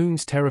 and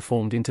moons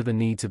terraformed into the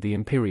needs of the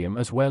Imperium,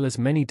 as well as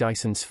many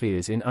Dyson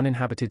spheres in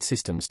uninhabited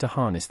systems to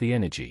harness the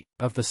energy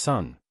of the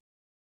sun.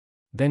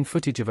 Then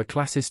footage of a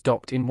classis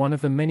docked in one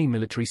of the many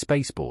military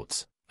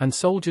spaceports, and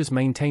soldiers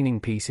maintaining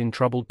peace in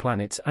troubled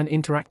planets and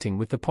interacting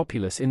with the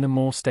populace in the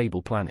more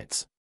stable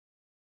planets.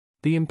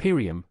 The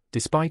Imperium,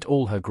 despite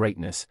all her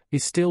greatness,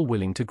 is still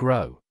willing to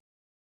grow.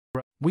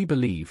 We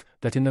believe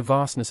that in the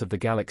vastness of the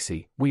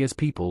galaxy, we as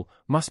people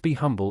must be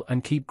humble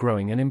and keep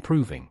growing and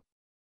improving.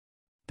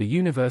 The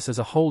universe as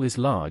a whole is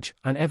large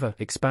and ever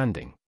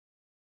expanding.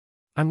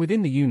 And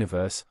within the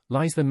universe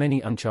lies the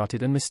many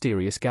uncharted and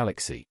mysterious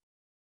galaxy.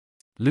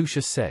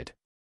 Lucius said.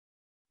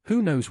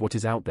 Who knows what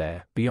is out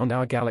there beyond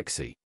our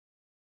galaxy?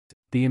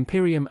 The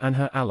Imperium and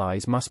her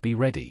allies must be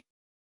ready.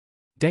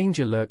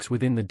 Danger lurks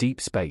within the deep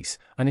space,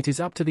 and it is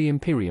up to the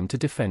Imperium to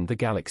defend the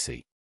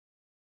galaxy.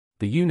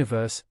 The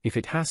universe, if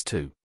it has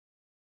to.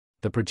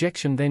 The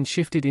projection then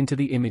shifted into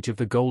the image of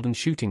the golden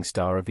shooting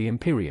star of the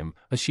Imperium,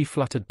 as she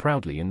fluttered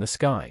proudly in the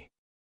sky.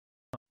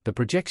 The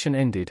projection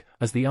ended,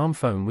 as the arm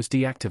phone was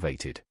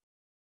deactivated.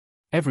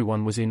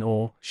 Everyone was in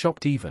awe,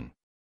 shocked even.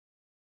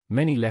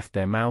 Many left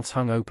their mouths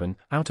hung open,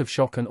 out of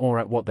shock and awe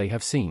at what they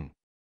have seen.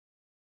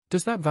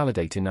 Does that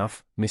validate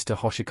enough, Mr.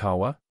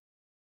 Hoshikawa?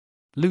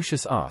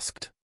 Lucius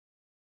asked.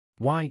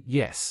 Why,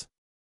 yes.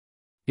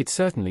 It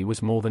certainly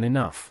was more than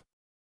enough.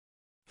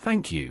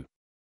 Thank you,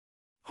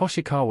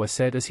 Hoshikawa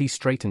said as he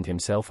straightened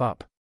himself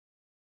up.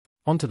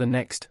 On to the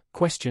next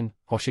question,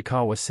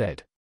 Hoshikawa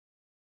said.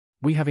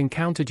 We have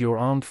encountered your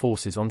armed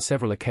forces on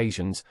several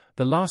occasions,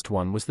 the last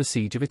one was the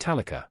siege of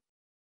Italica.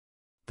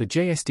 The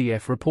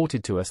JSDF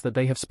reported to us that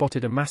they have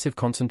spotted a massive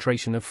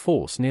concentration of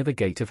force near the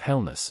Gate of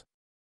Hellness.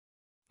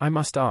 I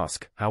must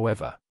ask,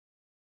 however,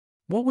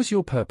 what was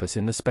your purpose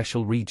in the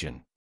special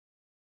region?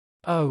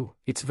 Oh,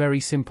 it's very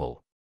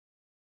simple.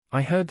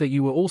 I heard that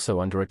you were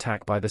also under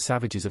attack by the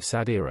savages of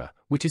Sadira,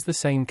 which is the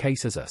same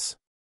case as us.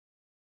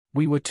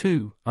 We were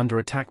too under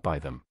attack by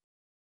them.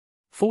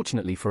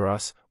 Fortunately for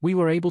us, we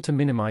were able to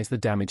minimize the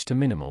damage to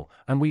minimal,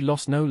 and we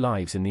lost no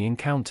lives in the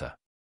encounter,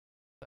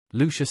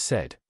 Lucius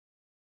said.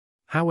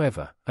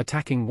 However,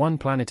 attacking one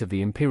planet of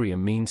the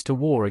Imperium means to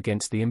war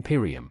against the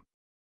Imperium.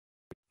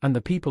 And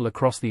the people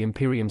across the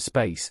Imperium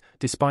space,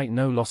 despite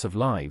no loss of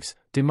lives,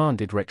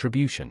 demanded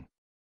retribution.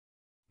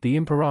 The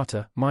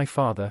Imperator, my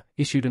father,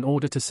 issued an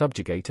order to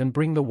subjugate and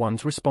bring the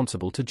ones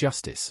responsible to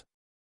justice.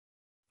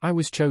 I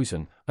was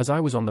chosen, as I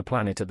was on the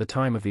planet at the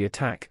time of the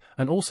attack,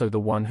 and also the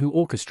one who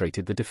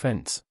orchestrated the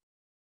defense.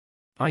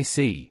 I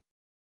see.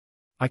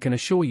 I can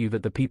assure you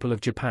that the people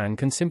of Japan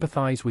can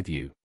sympathize with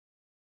you.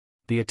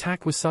 The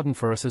attack was sudden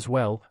for us as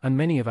well, and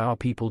many of our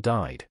people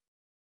died,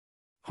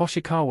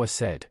 Hoshikawa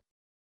said.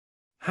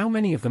 How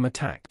many of them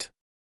attacked?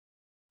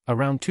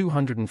 Around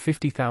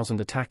 250,000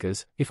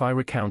 attackers, if I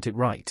recount it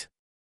right.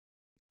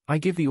 I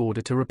give the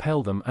order to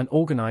repel them and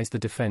organize the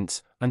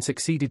defense, and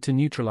succeeded to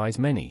neutralize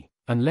many,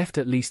 and left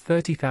at least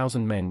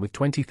 30,000 men. With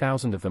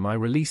 20,000 of them I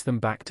release them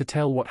back to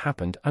tell what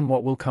happened and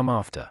what will come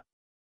after,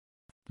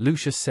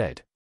 Lucius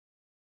said.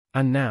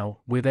 And now,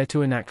 we're there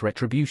to enact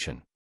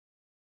retribution.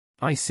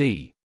 I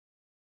see.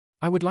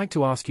 I would like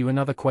to ask you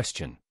another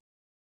question,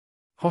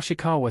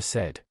 Hoshikawa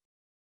said.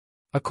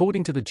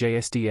 According to the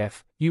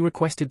JSDF, you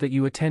requested that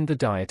you attend the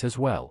Diet as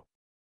well.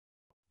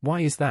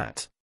 Why is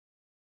that?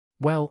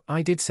 Well,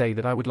 I did say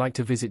that I would like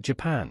to visit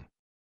Japan.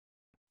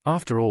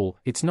 After all,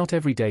 it's not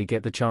every day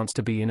get the chance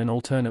to be in an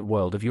alternate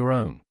world of your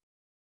own.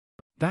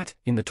 That,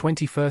 in the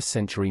 21st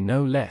century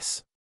no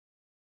less.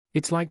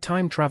 It's like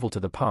time travel to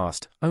the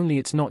past, only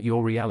it's not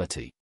your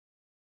reality.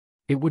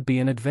 It would be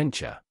an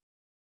adventure,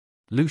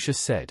 Lucius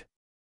said.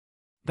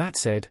 That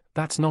said,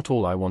 that's not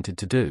all I wanted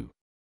to do.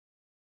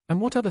 And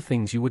what other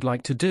things you would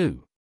like to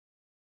do?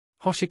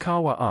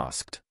 Hoshikawa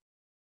asked.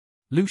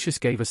 Lucius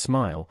gave a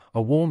smile,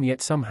 a warm yet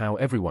somehow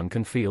everyone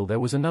can feel there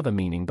was another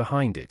meaning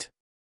behind it.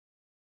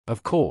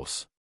 Of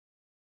course.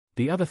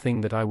 The other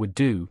thing that I would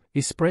do,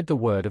 is spread the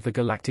word of the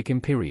Galactic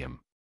Imperium.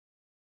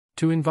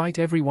 To invite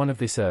everyone of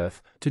this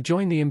Earth, to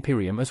join the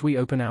Imperium as we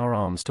open our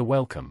arms to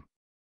welcome,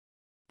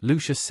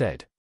 Lucius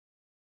said.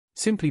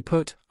 Simply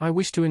put, I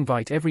wish to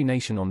invite every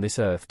nation on this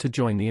Earth to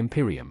join the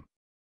Imperium.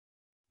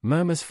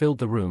 Murmurs filled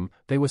the room,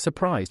 they were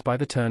surprised by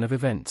the turn of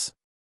events.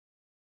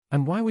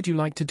 And why would you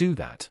like to do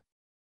that?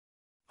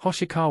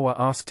 Hoshikawa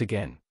asked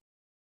again.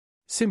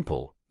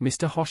 Simple,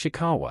 Mr.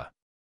 Hoshikawa.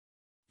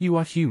 You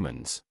are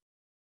humans.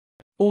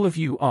 All of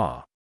you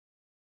are.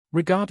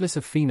 Regardless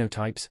of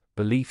phenotypes,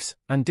 beliefs,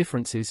 and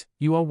differences,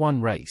 you are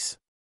one race.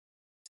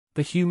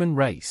 The human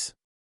race.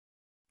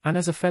 And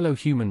as a fellow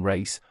human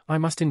race, I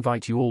must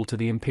invite you all to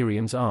the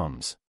Imperium's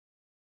arms,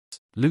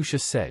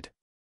 Lucius said.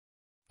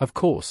 Of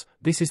course,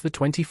 this is the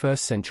 21st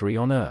century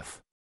on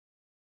Earth.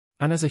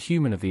 And as a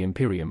human of the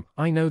Imperium,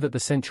 I know that the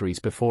centuries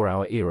before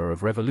our era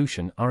of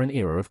revolution are an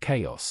era of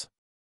chaos.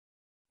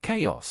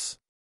 Chaos.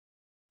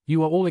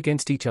 You are all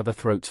against each other's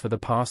throats for the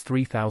past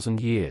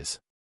 3,000 years.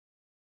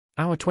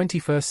 Our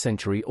 21st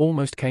century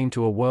almost came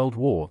to a world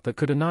war that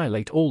could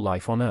annihilate all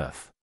life on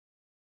Earth.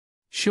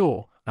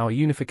 Sure, our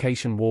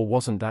unification war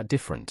wasn't that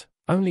different,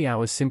 only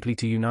ours simply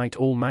to unite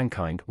all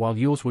mankind while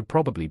yours would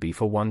probably be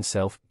for one's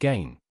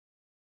self-gain.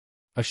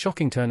 A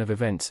shocking turn of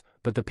events,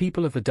 but the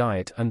people of the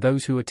Diet and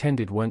those who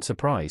attended weren't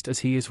surprised as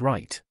he is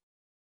right.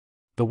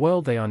 The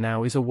world they are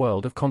now is a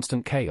world of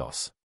constant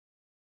chaos.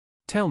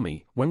 Tell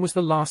me, when was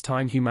the last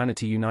time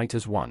humanity unite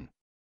as one?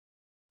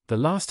 The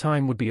last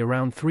time would be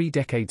around 3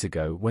 decades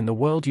ago when the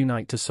world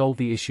unite to solve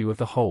the issue of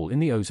the hole in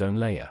the ozone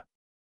layer.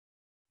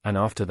 And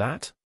after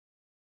that?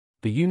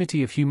 The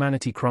unity of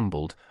humanity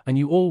crumbled, and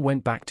you all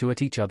went back to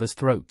at each other's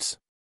throats,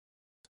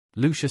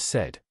 Lucius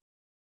said.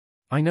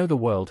 I know the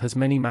world has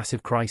many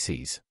massive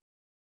crises.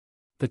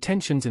 The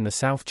tensions in the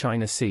South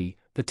China Sea,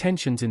 the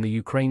tensions in the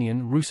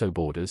Ukrainian-Russo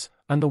borders,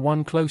 and the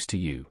one close to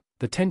you,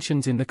 the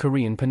tensions in the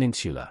Korean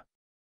Peninsula.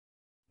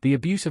 The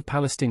abuse of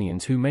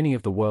Palestinians who many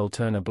of the world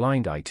turn a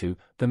blind eye to,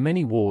 the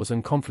many wars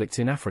and conflicts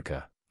in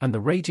Africa, and the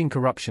raging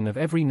corruption of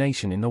every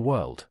nation in the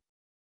world.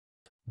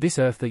 This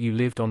earth that you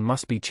lived on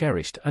must be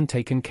cherished and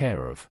taken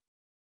care of.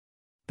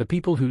 The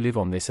people who live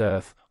on this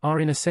earth are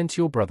in a sense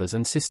your brothers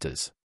and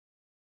sisters.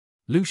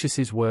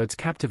 Lucius's words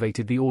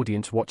captivated the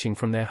audience watching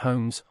from their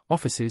homes,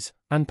 offices,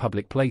 and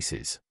public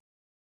places.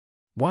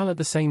 While at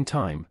the same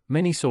time,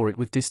 many saw it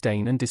with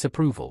disdain and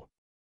disapproval.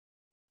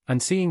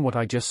 And seeing what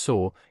I just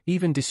saw,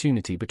 even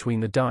disunity between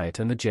the Diet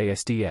and the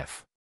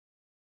JSDF.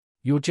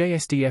 Your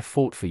JSDF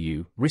fought for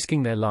you,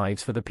 risking their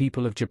lives for the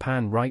people of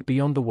Japan right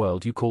beyond the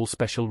world you call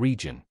special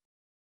region.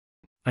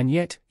 And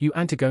yet, you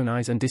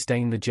antagonize and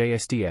disdain the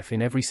JSDF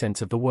in every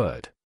sense of the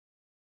word.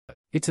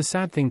 It's a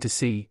sad thing to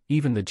see,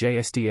 even the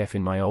JSDF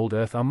in my old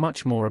Earth are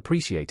much more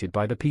appreciated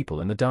by the people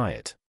and the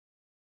Diet.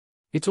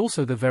 It's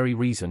also the very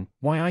reason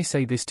why I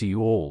say this to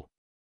you all.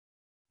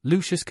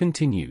 Lucius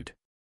continued.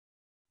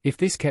 If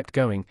this kept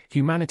going,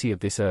 humanity of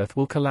this Earth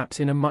will collapse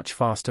in a much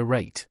faster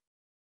rate.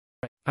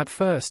 At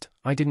first,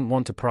 I didn't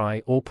want to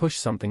pry or push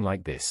something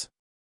like this.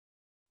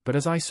 But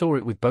as I saw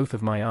it with both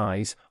of my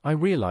eyes, I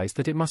realized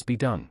that it must be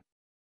done.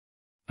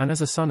 And as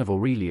a son of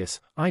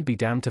Aurelius, I'd be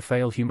damned to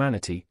fail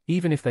humanity,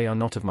 even if they are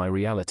not of my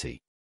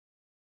reality.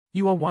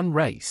 You are one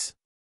race.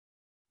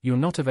 You're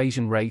not of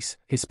Asian race,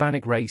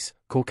 Hispanic race,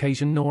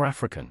 Caucasian nor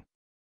African.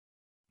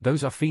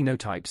 Those are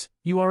phenotypes,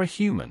 you are a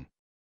human.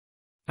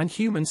 And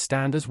humans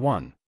stand as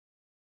one.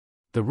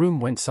 The room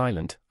went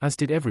silent, as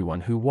did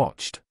everyone who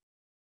watched.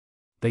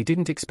 They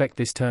didn't expect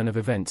this turn of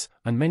events,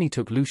 and many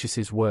took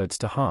Lucius's words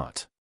to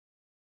heart.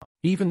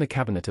 Even the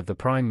cabinet of the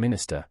Prime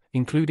Minister,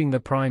 including the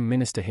Prime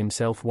Minister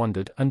himself,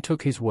 wondered and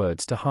took his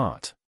words to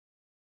heart.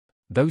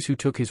 Those who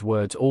took his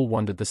words all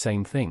wondered the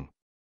same thing.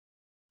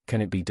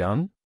 Can it be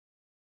done?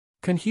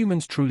 Can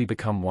humans truly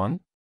become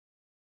one?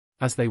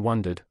 As they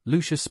wondered,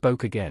 Lucius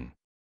spoke again.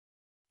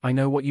 I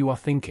know what you are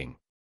thinking.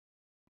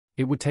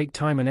 It would take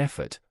time and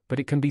effort, but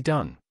it can be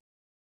done.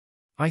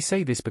 I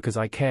say this because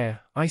I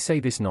care, I say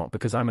this not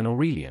because I'm an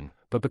Aurelian,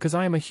 but because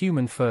I am a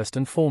human first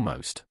and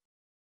foremost.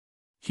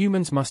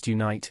 Humans must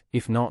unite,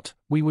 if not,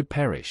 we would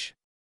perish.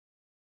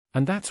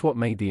 And that's what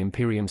made the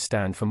Imperium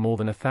stand for more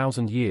than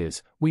 1,000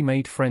 years. We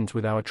made friends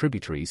with our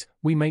tributaries,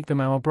 we make them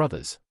our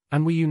brothers,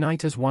 and we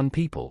unite as one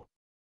people.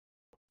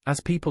 As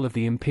people of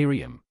the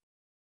Imperium.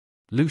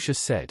 Lucius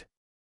said.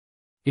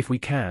 If we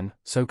can,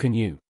 so can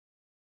you.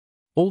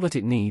 All that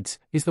it needs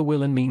is the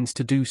will and means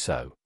to do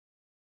so.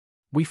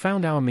 We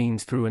found our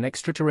means through an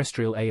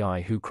extraterrestrial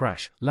AI who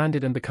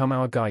landed and become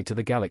our guide to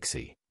the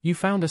galaxy. You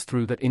found us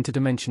through that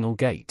interdimensional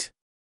gate.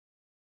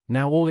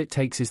 Now all it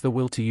takes is the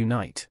will to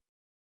unite.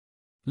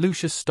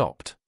 Lucius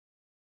stopped,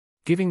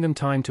 giving them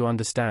time to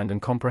understand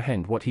and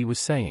comprehend what he was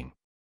saying.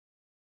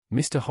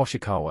 Mr.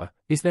 Hoshikawa,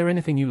 is there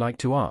anything you like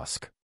to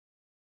ask?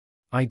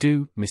 I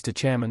do, Mr.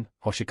 Chairman,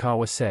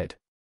 Hoshikawa said.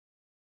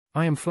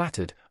 I am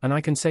flattered, and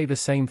I can say the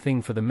same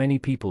thing for the many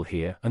people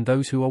here and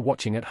those who are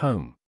watching at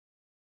home.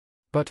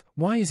 But,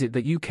 why is it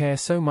that you care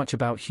so much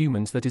about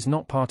humans that is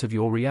not part of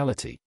your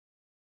reality?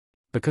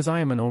 Because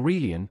I am an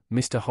Aurelian,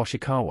 Mr.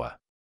 Hoshikawa.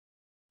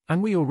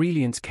 And we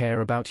Aurelians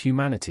care about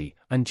humanity,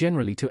 and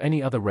generally to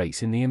any other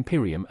race in the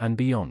Imperium and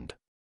beyond.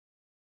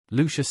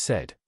 Lucius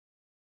said.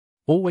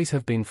 Always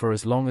have been for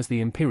as long as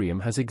the Imperium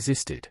has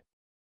existed.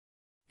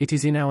 It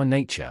is in our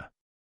nature.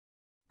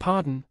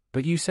 Pardon,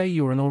 but you say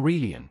you're an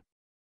Aurelian.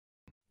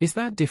 Is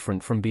that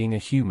different from being a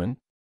human?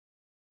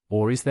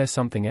 Or is there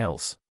something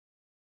else?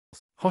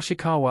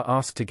 Hoshikawa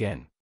asked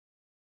again.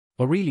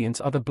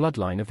 Aurelians are the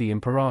bloodline of the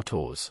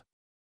Imperators.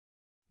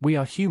 We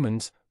are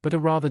humans, but a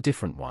rather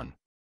different one.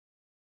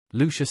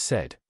 Lucius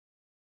said.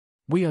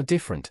 We are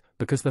different,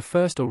 because the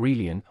first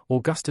Aurelian,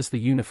 Augustus the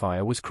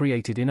Unifier, was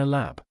created in a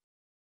lab.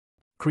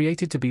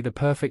 Created to be the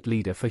perfect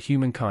leader for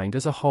humankind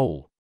as a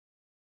whole.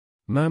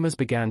 Murmurs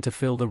began to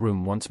fill the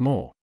room once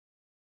more.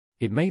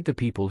 It made the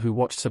people who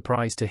watched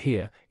surprised to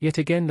hear, yet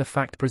again, the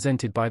fact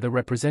presented by the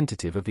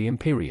representative of the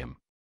Imperium.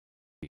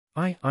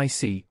 I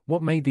see,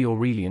 what made the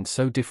Aurelians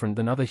so different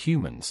than other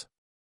humans?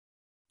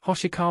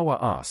 Hoshikawa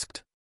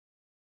asked.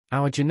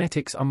 Our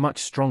genetics are much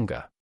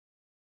stronger.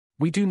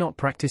 We do not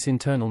practice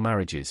internal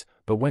marriages,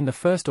 but when the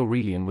first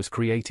Aurelian was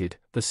created,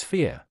 the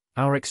sphere,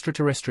 our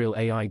extraterrestrial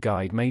AI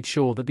guide made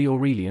sure that the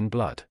Aurelian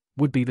blood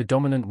would be the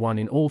dominant one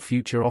in all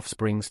future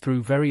offsprings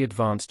through very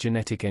advanced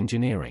genetic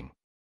engineering.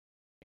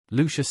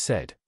 Lucius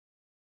said.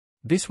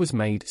 This was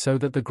made so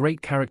that the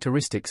great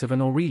characteristics of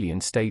an Aurelian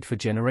stayed for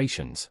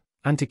generations,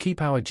 and to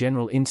keep our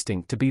general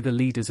instinct to be the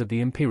leaders of the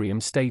Imperium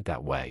stayed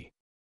that way.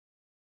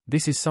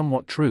 This is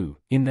somewhat true,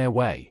 in their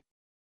way.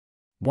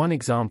 One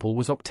example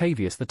was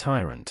Octavius the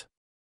Tyrant.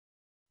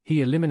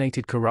 He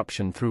eliminated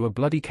corruption through a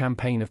bloody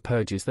campaign of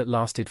purges that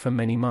lasted for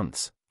many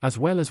months, as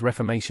well as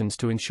reformations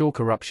to ensure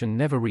corruption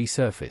never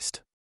resurfaced.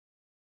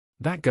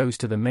 That goes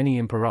to the many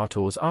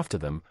imperators after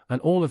them,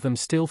 and all of them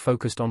still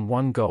focused on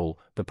one goal,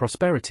 the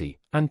prosperity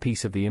and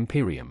peace of the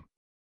Imperium.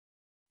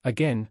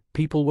 Again,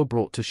 people were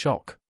brought to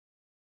shock.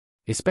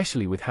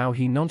 Especially with how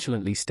he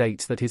nonchalantly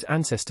states that his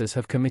ancestors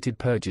have committed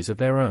purges of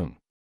their own.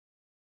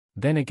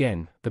 Then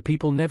again, the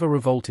people never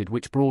revolted,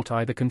 which brought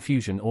either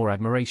confusion or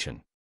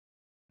admiration.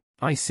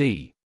 I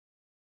see.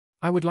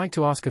 I would like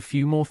to ask a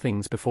few more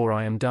things before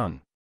I am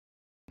done.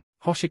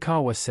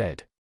 Hoshikawa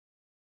said.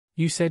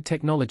 You said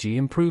technology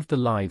improved the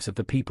lives of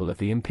the people of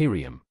the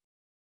Imperium.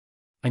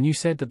 And you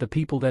said that the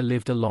people there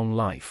lived a long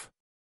life.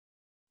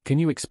 Can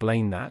you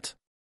explain that?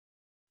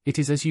 It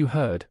is as you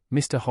heard,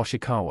 Mr.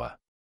 Hoshikawa.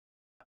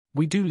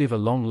 We do live a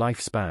long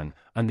lifespan,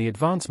 and the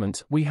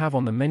advancements we have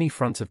on the many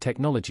fronts of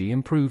technology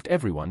improved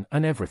everyone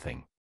and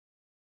everything.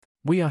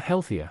 We are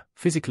healthier,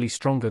 physically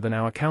stronger than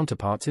our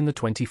counterparts in the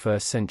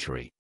 21st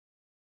century.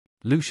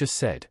 Lucius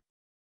said.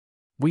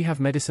 We have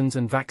medicines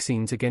and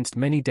vaccines against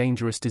many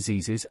dangerous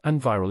diseases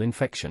and viral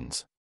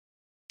infections.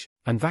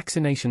 And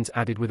vaccinations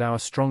added with our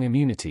strong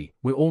immunity,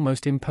 we're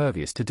almost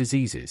impervious to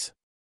diseases.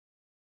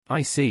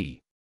 I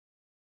see.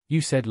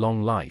 You said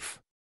long life.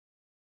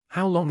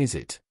 How long is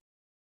it?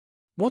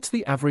 What's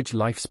the average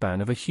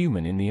lifespan of a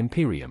human in the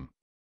Imperium?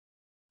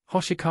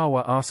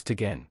 Hoshikawa asked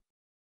again.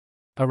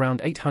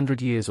 Around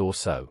 800 years or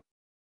so.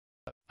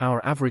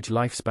 Our average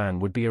lifespan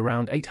would be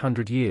around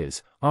 800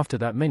 years, after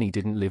that many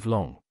didn't live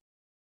long.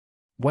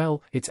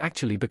 Well, it's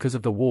actually because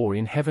of the war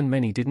in heaven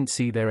many didn't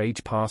see their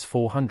age pass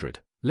 400,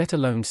 let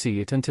alone see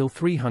it until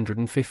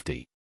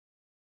 350.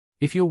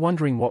 If you're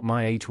wondering what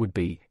my age would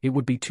be, it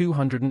would be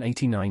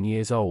 289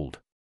 years old.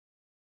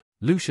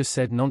 Lucius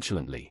said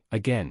nonchalantly,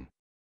 again.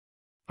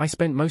 I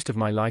spent most of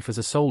my life as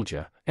a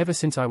soldier, ever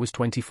since I was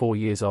 24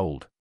 years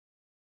old.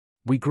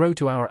 We grow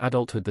to our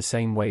adulthood the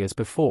same way as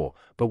before,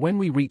 but when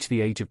we reach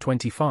the age of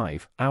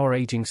 25, our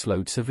aging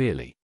slowed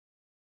severely.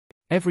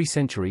 Every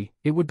century,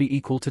 it would be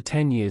equal to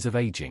 10 years of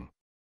aging.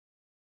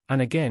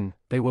 And again,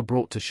 they were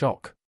brought to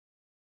shock.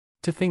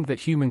 To think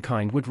that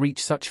humankind would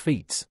reach such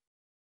feats.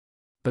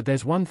 But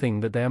there's one thing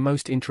that they are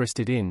most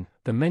interested in,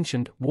 the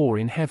mentioned war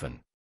in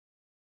heaven.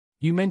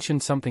 You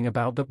mentioned something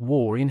about the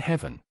war in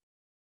heaven.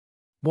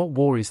 What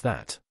war is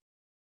that?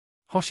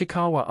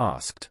 Hoshikawa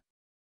asked.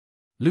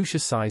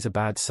 Lucius sighs a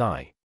bad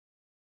sigh.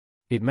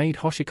 It made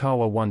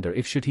Hoshikawa wonder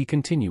if should he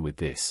continue with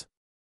this.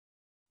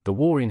 The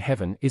war in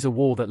heaven is a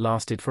war that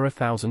lasted for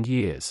 1,000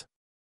 years.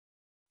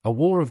 A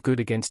war of good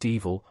against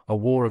evil, a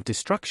war of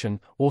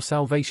destruction or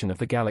salvation of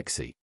the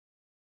galaxy.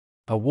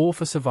 A war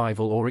for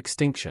survival or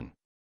extinction.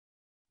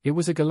 It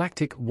was a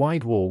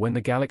galactic-wide war when the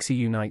galaxy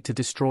unite to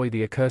destroy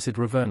the accursed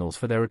Ravernals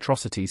for their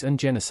atrocities and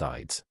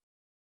genocides.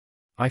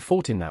 I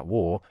fought in that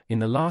war, in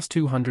the last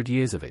 200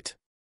 years of it.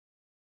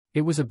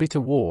 It was a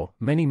bitter war,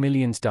 many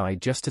millions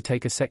died just to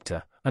take a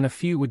sector, and a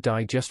few would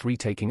die just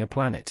retaking a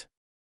planet.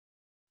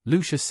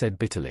 Lucius said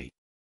bitterly.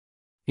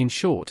 In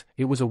short,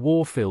 it was a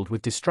war filled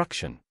with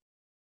destruction.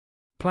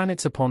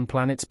 Planets upon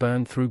planets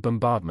burned through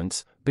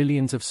bombardments,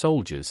 billions of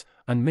soldiers,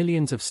 and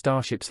millions of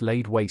starships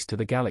laid waste to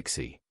the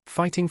galaxy,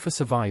 fighting for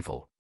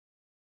survival.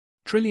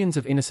 Trillions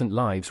of innocent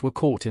lives were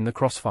caught in the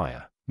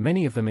crossfire,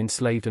 many of them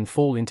enslaved and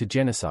fall into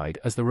genocide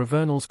as the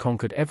Ravernals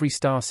conquered every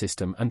star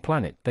system and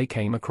planet they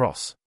came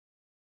across.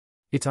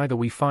 It's either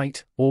we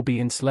fight, or be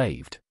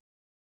enslaved.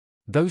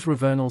 Those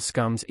Ravernal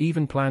scums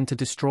even planned to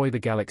destroy the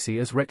galaxy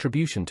as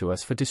retribution to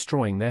us for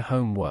destroying their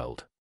home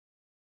world.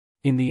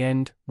 In the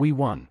end, we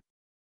won.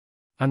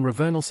 And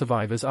Ravernal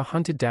survivors are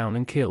hunted down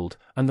and killed,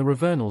 and the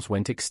Ravernals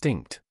went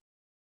extinct.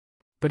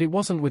 But it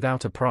wasn't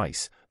without a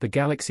price, the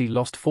galaxy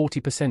lost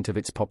 40% of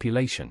its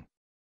population.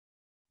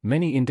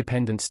 Many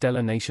independent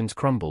stellar nations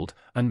crumbled,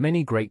 and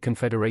many great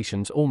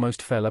confederations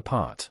almost fell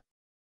apart.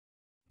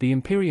 The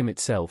Imperium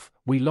itself,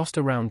 we lost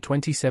around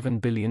 27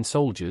 billion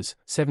soldiers,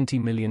 70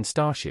 million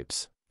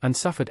starships, and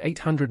suffered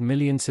 800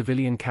 million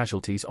civilian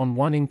casualties on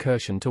one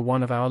incursion to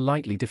one of our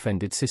lightly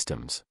defended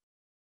systems.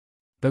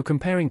 Though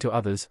comparing to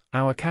others,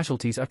 our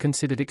casualties are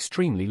considered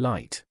extremely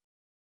light.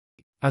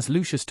 As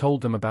Lucius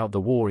told them about the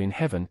war in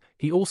heaven,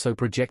 he also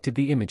projected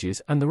the images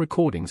and the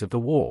recordings of the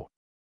war.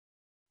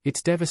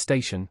 Its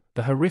devastation,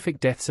 the horrific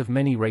deaths of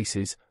many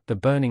races, the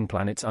burning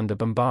planets under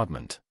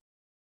bombardment.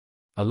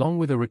 Along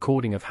with a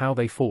recording of how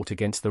they fought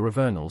against the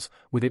Ravernals,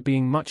 with it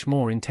being much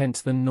more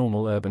intense than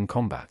normal urban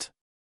combat.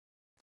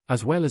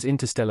 As well as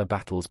interstellar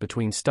battles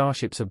between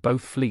starships of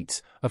both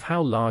fleets, of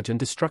how large and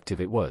destructive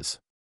it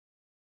was.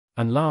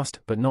 And last,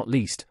 but not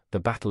least, the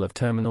Battle of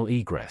Terminal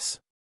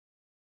Egress.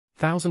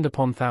 Thousands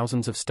upon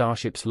thousands of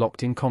starships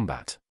locked in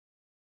combat.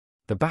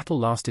 The battle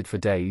lasted for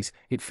days,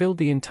 it filled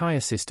the entire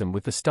system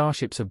with the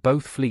starships of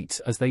both fleets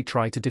as they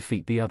tried to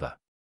defeat the other.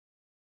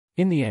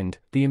 In the end,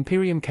 the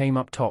Imperium came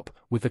up top,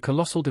 with the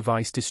colossal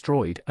device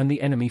destroyed and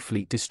the enemy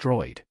fleet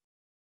destroyed.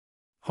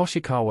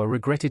 Hoshikawa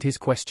regretted his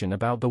question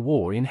about the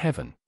war in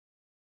heaven.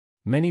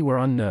 Many were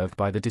unnerved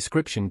by the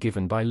description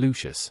given by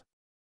Lucius.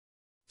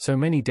 So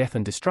many death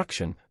and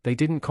destruction, they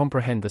didn't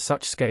comprehend the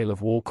such scale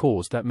of war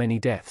caused that many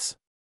deaths.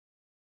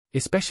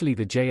 Especially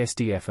the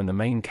JSDF and the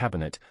main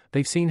cabinet,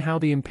 they've seen how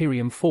the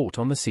Imperium fought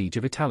on the siege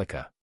of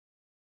Italica.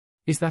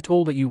 Is that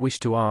all that you wish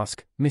to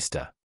ask,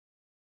 Mr.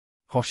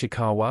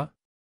 Hoshikawa?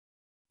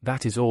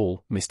 That is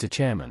all, Mr.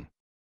 Chairman.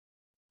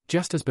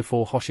 Just as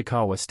before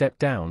Hoshikawa stepped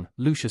down,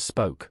 Lucius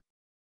spoke.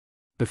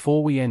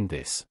 Before we end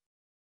this,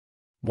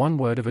 one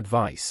word of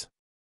advice.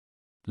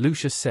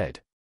 Lucius said.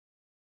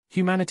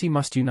 Humanity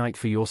must unite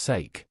for your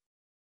sake.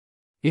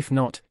 If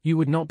not, you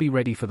would not be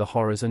ready for the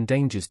horrors and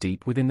dangers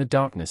deep within the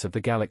darkness of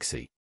the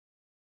galaxy.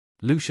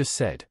 Lucius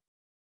said.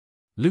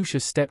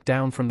 Lucius stepped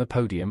down from the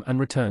podium and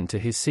returned to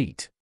his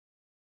seat.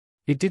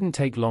 It didn't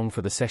take long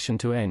for the session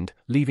to end,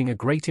 leaving a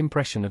great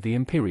impression of the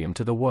Imperium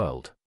to the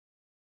world.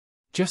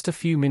 Just a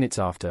few minutes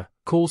after,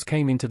 calls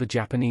came into the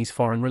Japanese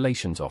Foreign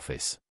Relations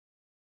Office.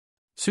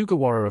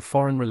 Sugawara of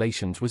Foreign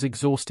Relations was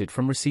exhausted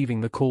from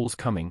receiving the calls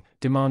coming,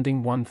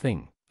 demanding one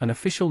thing: an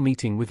official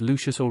meeting with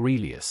Lucius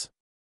Aurelius.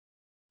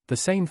 The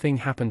same thing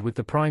happened with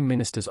the Prime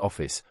Minister's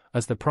office,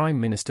 as the Prime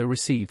Minister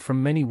received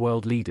from many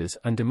world leaders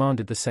and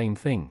demanded the same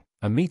thing: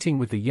 a meeting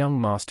with the young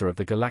master of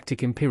the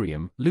Galactic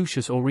Imperium,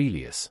 Lucius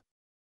Aurelius.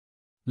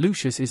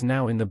 Lucius is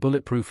now in the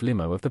bulletproof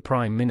limo of the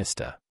Prime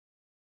Minister.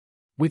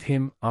 With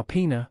him are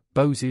Pina,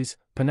 Bozes,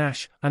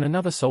 Panache, and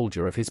another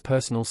soldier of his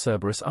personal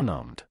Cerberus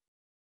unarmed.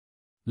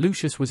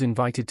 Lucius was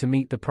invited to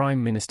meet the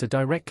Prime Minister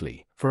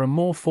directly, for a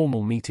more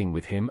formal meeting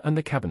with him and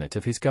the cabinet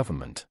of his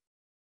government.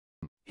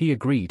 He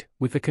agreed,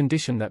 with the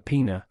condition that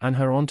Pina and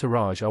her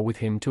entourage are with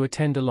him to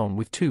attend along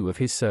with 2 of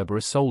his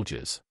Cerberus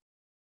soldiers.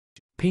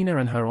 Pina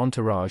and her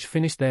entourage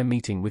finished their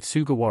meeting with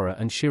Sugawara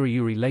and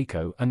Shirayuri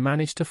Leiko and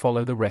managed to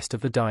follow the rest of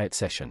the diet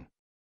session.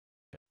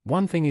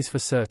 One thing is for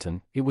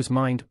certain, it was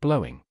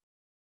mind-blowing.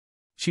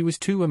 She was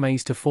too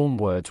amazed to form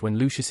words when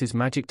Lucius's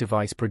magic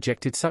device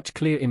projected such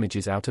clear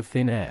images out of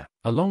thin air,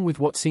 along with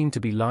what seemed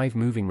to be live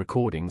moving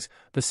recordings,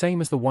 the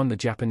same as the one the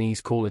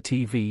Japanese call a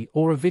TV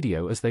or a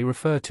video as they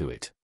refer to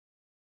it.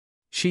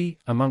 She,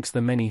 amongst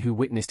the many who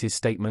witnessed his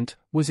statement,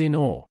 was in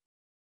awe.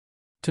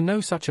 To know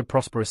such a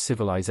prosperous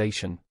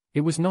civilization,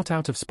 it was not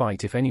out of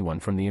spite if anyone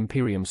from the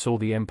Imperium saw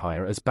the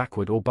Empire as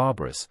backward or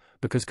barbarous,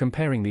 because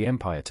comparing the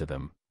Empire to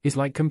them is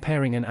like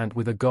comparing an ant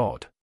with a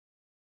god.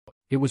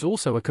 It was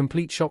also a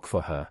complete shock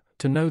for her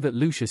to know that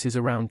Lucius is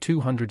around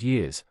 200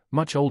 years,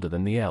 much older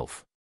than the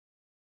elf.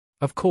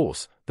 Of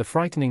course, the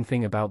frightening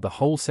thing about the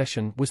whole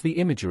session was the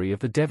imagery of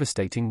the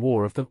devastating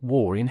war of the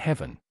war in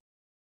heaven.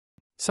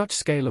 Such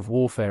scale of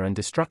warfare and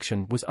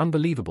destruction was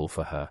unbelievable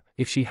for her.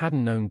 If she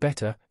hadn't known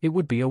better, it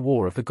would be a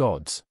war of the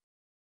gods.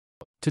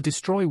 To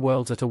destroy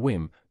worlds at a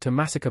whim, to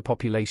massacre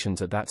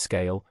populations at that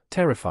scale,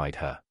 terrified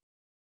her.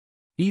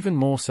 Even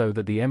more so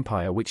that the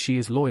empire which she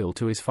is loyal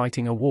to is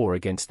fighting a war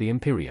against the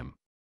Imperium.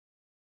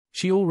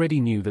 She already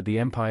knew that the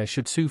Empire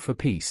should sue for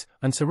peace,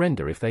 and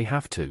surrender if they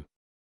have to.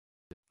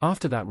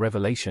 After that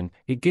revelation,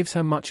 it gives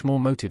her much more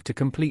motive to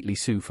completely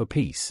sue for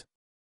peace.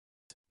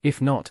 If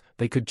not,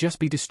 they could just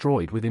be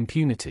destroyed with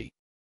impunity.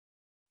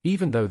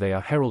 Even though they are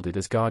heralded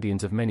as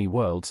guardians of many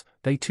worlds,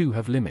 they too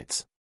have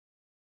limits.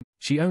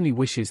 She only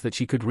wishes that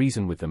she could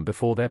reason with them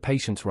before their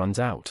patience runs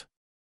out.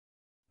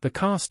 The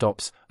car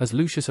stops, as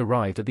Lucius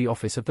arrived at the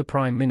office of the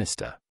Prime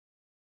Minister.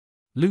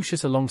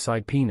 Lucius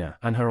alongside Pina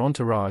and her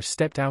entourage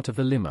stepped out of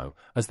the limo,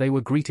 as they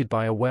were greeted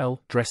by a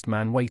well-dressed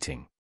man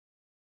waiting.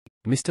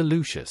 "Mr.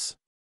 Lucius.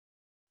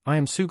 I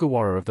am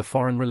Sugawara of the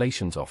Foreign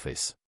Relations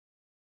Office.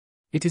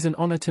 It is an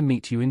honor to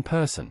meet you in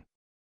person."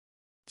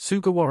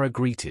 Sugawara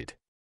greeted.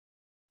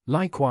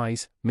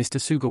 "Likewise, Mr.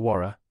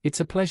 Sugawara, it's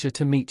a pleasure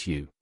to meet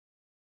you."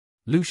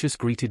 Lucius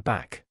greeted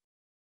back.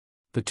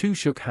 The two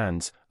shook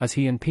hands, as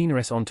he and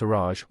Pina's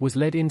entourage was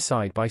led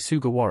inside by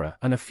Sugawara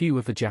and a few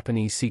of the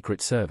Japanese Secret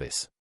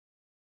Service.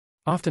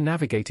 After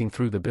navigating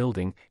through the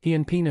building, he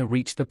and Pina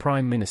reached the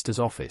Prime Minister's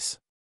office.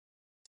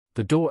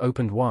 The door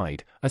opened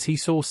wide, as he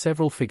saw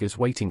several figures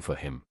waiting for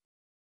him.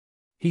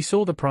 He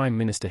saw the Prime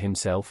Minister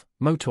himself,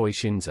 Motoi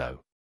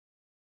Shinzo.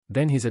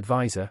 Then his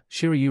advisor,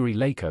 Shirayuri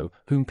Leiko,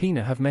 whom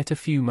Pina have met a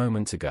few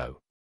moments ago.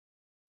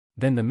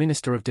 Then the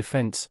Minister of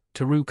Defense,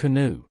 Toru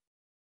Kanu.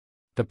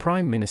 The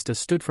Prime Minister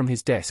stood from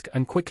his desk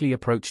and quickly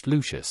approached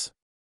Lucius.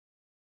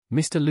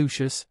 "Mr.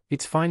 Lucius,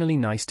 it's finally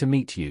nice to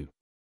meet you.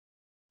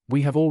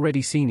 We have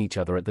already seen each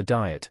other at the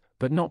Diet,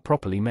 but not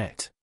properly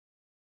met.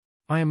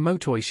 I am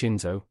Motoi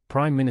Shinzo,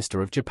 Prime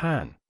Minister of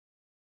Japan."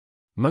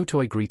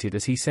 Motoi greeted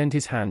as he sent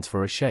his hands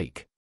for a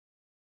shake.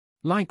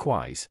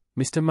 "Likewise,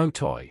 Mr.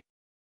 Motoi.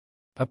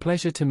 A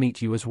pleasure to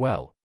meet you as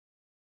well,"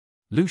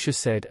 Lucius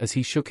said as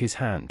he shook his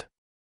hand.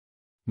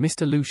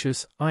 "Mr.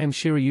 Lucius, I am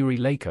Shirayuri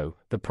Leiko,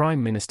 the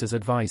Prime Minister's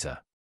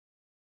advisor."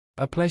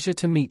 "A pleasure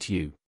to meet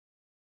you."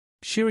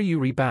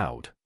 Shirayuri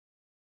bowed.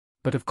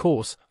 "But of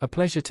course, a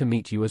pleasure to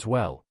meet you as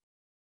well."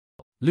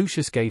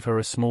 Lucius gave her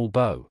a small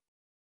bow.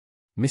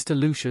 "Mr.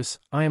 Lucius,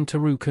 I am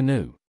Toru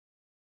Kanu,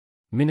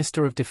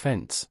 Minister of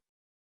Defense."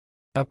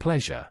 "A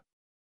pleasure,"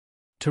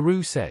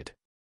 Toru said.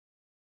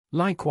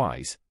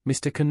 "Likewise,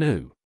 Mr.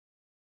 Kanu.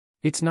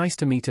 It's nice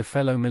to meet a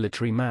fellow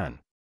military man,"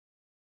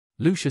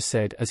 Lucius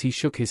said as he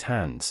shook his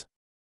hands.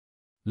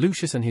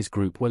 Lucius and his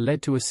group were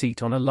led to a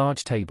seat on a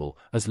large table,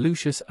 as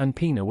Lucius and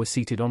Pina were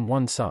seated on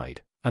one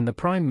side, and the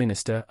Prime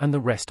Minister and the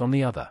rest on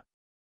the other.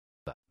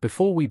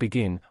 "Before we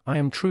begin, I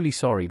am truly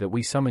sorry that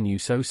we summon you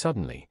so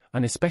suddenly,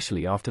 and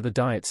especially after the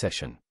Diet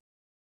session.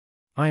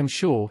 I am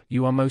sure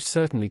you are most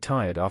certainly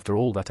tired after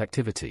all that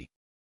activity."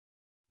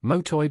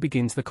 Motoi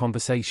begins the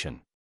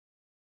conversation.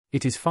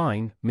 "It is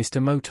fine,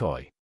 Mr.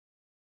 Motoi.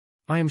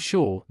 I am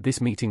sure this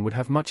meeting would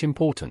have much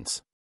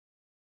importance,"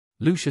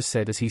 Lucius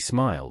said as he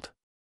smiled.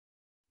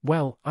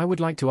 "Well, I would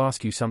like to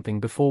ask you something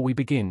before we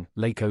begin,"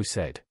 Leiko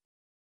said.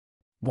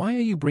 "Why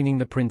are you bringing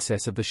the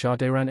Princess of the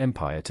Shardaran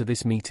Empire to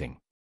this meeting?"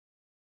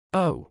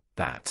 "Oh,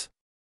 that.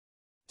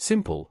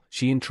 Simple,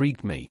 she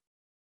intrigued me.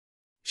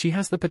 She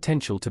has the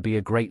potential to be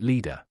a great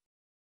leader.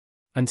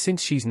 And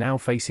since she's now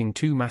facing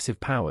two massive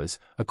powers,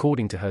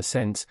 according to her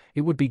sense,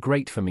 it would be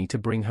great for me to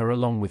bring her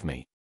along with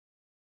me.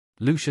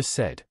 Lucius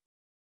said.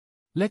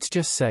 Let's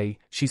just say,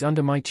 she's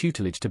under my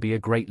tutelage to be a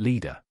great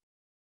leader.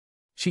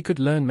 She could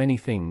learn many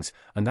things,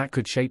 and that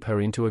could shape her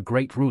into a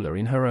great ruler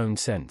in her own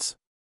sense.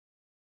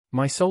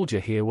 My soldier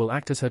here will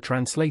act as her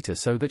translator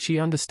so that she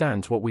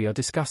understands what we are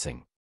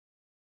discussing.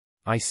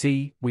 I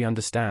see, we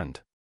understand.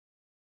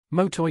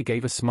 Motoi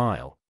gave a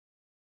smile.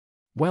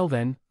 Well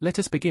then, let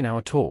us begin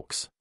our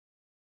talks.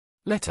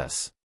 Let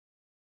us.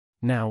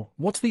 Now,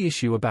 what's the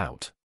issue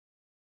about?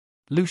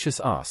 Lucius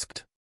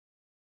asked.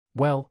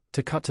 Well,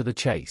 to cut to the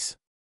chase.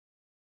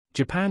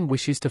 Japan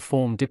wishes to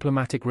form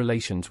diplomatic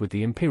relations with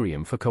the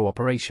Imperium for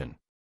cooperation.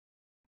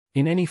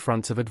 In any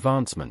fronts of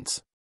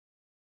advancements.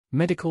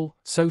 Medical,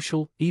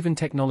 social, even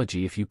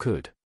technology if you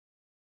could.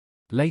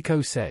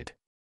 Leiko said.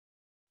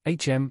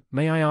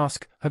 May I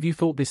ask, have you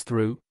thought this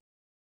through?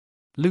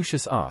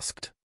 Lucius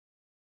asked.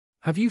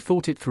 Have you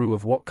thought it through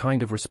of what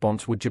kind of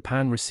response would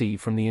Japan receive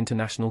from the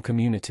international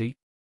community?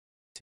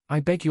 I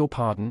beg your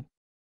pardon?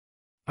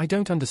 I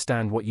don't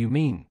understand what you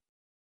mean.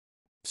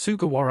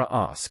 Sugawara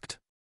asked.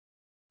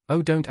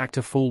 Oh, don't act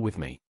a fool with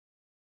me.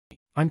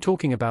 I'm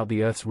talking about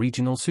the Earth's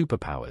regional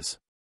superpowers.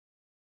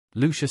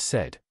 Lucius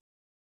said.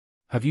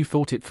 Have you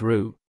thought it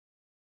through?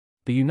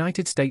 The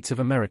United States of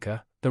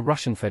America, the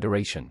Russian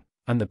Federation,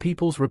 and the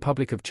People's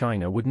Republic of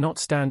China would not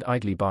stand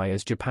idly by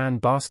as Japan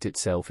basked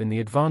itself in the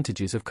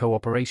advantages of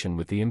cooperation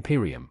with the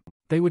Imperium.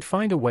 They would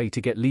find a way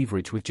to get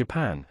leverage with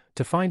Japan,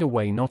 to find a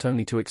way not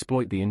only to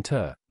exploit the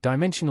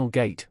inter-dimensional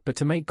gate but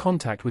to make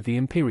contact with the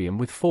Imperium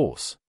with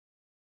force.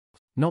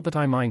 Not that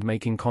I mind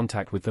making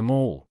contact with them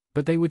all,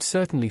 but they would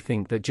certainly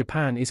think that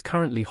Japan is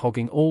currently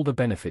hogging all the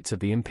benefits of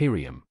the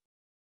Imperium.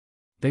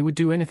 They would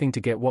do anything to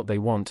get what they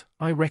want.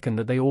 I reckon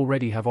that they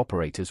already have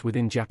operators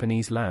within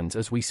Japanese lands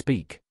as we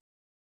speak.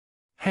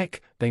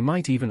 Heck, they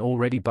might even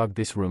already bug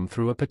this room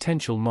through a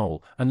potential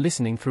mole and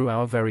listening through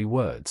our very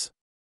words.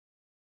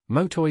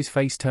 Motoi's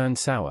face turned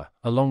sour,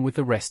 along with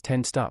the rest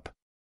tensed up.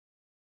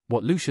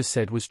 What Lucius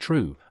said was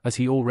true, as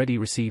he already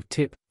received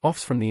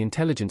tip-offs from the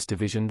intelligence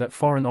division that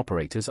foreign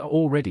operators are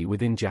already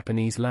within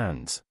Japanese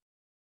lands.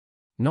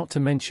 Not to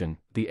mention,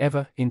 the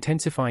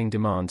ever-intensifying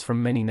demands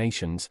from many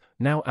nations,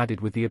 now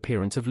added with the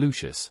appearance of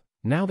Lucius.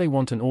 Now they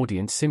want an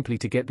audience simply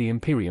to get the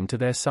Imperium to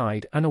their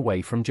side and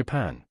away from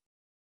Japan.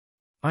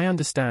 I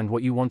understand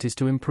what you want is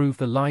to improve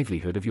the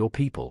livelihood of your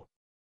people.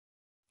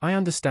 I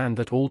understand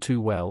that all too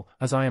well,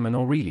 as I am an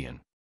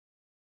Aurelian.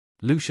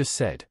 Lucius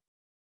said.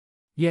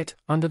 Yet,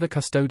 under the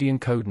Custodian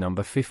Code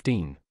number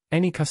 15,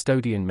 any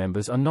Custodian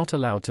members are not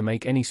allowed to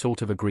make any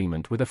sort of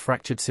agreement with a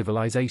fractured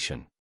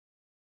civilization.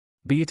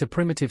 Be it a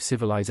primitive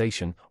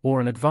civilization, or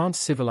an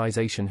advanced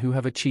civilization who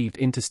have achieved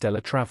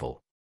interstellar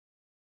travel.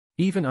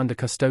 Even under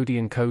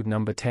Custodian Code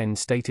number 10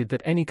 stated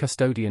that any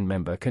Custodian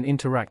member can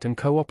interact and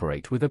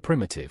cooperate with a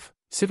primitive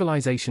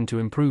civilization to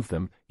improve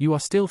them, you are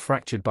still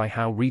fractured by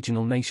how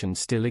regional nations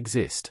still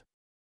exist.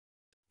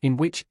 In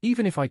which,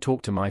 even if I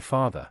talk to my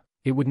father,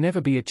 it would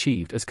never be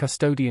achieved as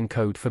Custodian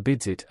Code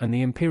forbids it and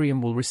the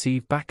Imperium will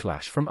receive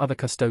backlash from other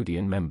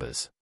Custodian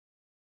members.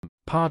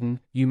 Pardon,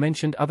 you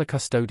mentioned other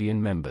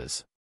Custodian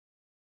members.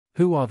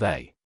 Who are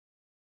they?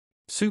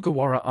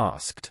 Sugawara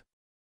asked.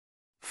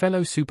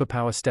 Fellow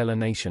superpower stellar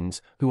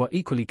nations, who are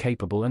equally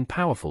capable and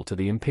powerful to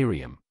the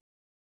Imperium.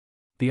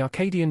 The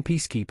Arcadian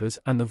Peacekeepers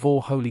and the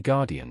Vor Holy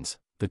Guardians,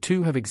 the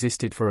two have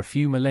existed for a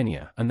few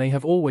millennia and they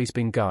have always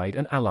been guide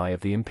and ally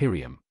of the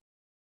Imperium.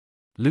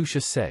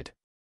 Lucius said.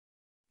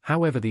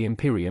 However, the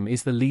Imperium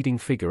is the leading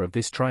figure of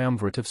this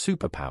triumvirate of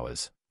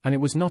superpowers, and it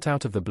was not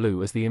out of the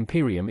blue as the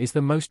Imperium is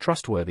the most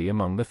trustworthy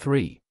among the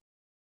three.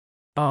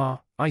 Ah,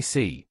 I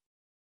see.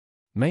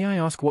 May I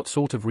ask what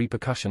sort of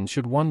repercussions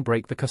should one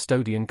break the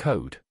Custodian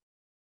Code?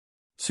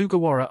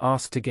 Sugawara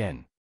asked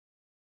again.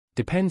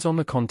 Depends on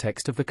the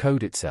context of the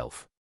code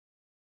itself.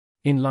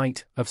 In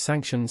light of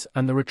sanctions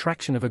and the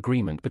retraction of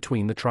agreement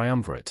between the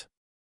triumvirate.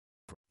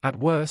 At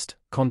worst,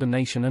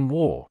 condemnation and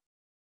war.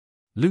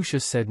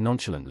 Lucius said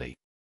nonchalantly.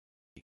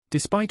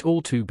 Despite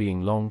all two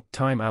being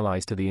long-time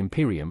allies to the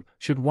Imperium,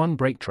 should one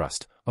break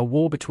trust, a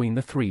war between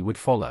the three would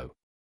follow.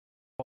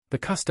 The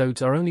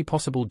custodes are only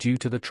possible due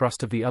to the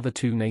trust of the other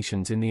two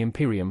nations in the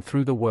Imperium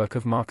through the work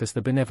of Marcus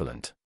the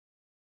Benevolent.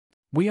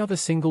 We are the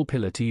single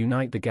pillar to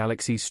unite the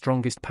galaxy's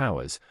strongest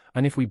powers,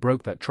 and if we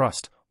broke that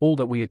trust, all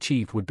that we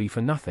achieved would be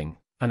for nothing,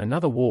 and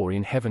another war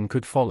in heaven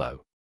could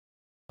follow.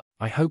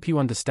 I hope you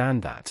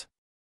understand that.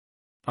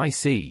 I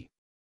see.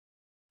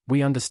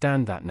 We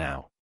understand that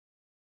now.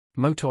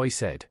 Motoi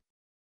said.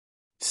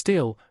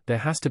 Still, there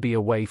has to be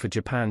a way for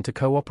Japan to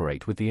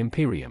cooperate with the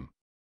Imperium.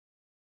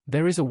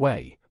 There is a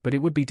way, but it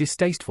would be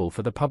distasteful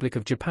for the public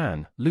of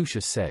Japan,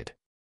 Lucius said.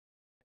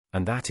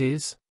 And that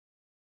is?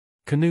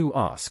 Kanu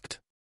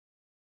asked.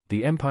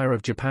 The Empire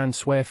of Japan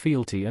swear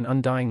fealty and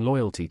undying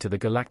loyalty to the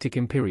Galactic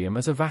Imperium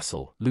as a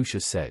vassal,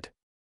 Lucius said.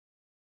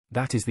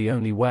 That is the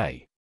only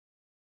way.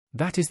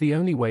 That is the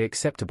only way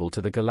acceptable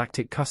to the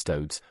Galactic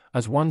Custodes.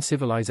 As one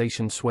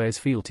civilization swears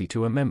fealty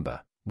to a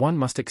member, one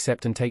must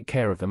accept and take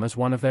care of them as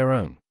one of their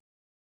own.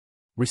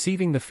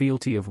 Receiving the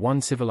fealty of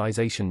one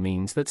civilization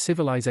means that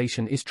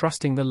civilization is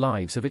trusting the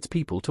lives of its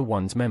people to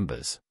one's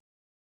members.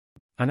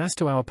 And as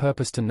to our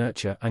purpose to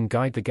nurture and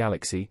guide the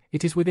galaxy,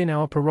 it is within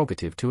our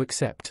prerogative to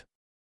accept.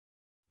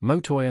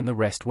 Motoy and the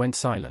rest went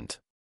silent.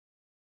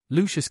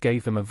 Lucius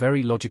gave them a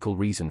very logical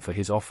reason for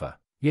his offer,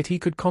 yet he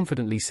could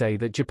confidently say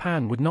that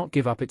Japan would not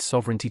give up its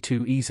sovereignty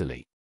too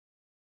easily.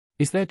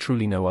 Is there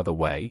truly no other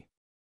way?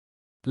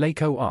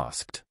 Leiko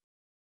asked.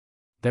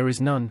 There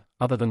is none,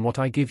 other than what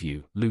I give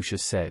you,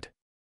 Lucius said.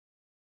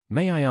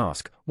 May I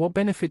ask, what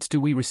benefits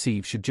do we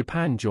receive should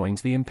Japan join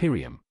the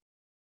Imperium?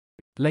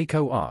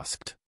 Leiko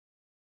asked.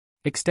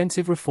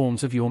 Extensive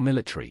reforms of your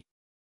military.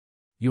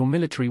 Your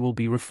military will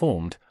be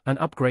reformed, and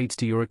upgrades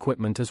to your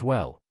equipment as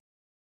well.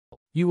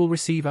 You will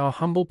receive our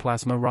humble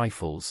plasma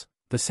rifles,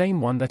 the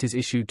same one that is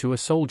issued to a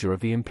soldier of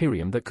the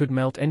Imperium that could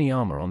melt any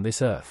armor on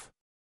this Earth.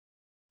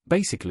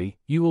 Basically,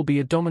 you will be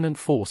a dominant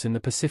force in the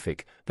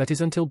Pacific, that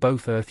is until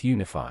both Earth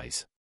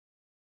unifies.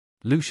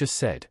 Lucius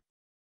said.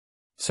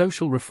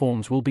 Social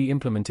reforms will be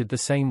implemented the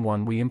same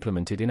one we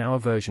implemented in our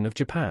version of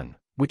Japan,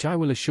 which I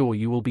will assure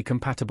you will be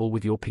compatible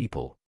with your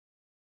people.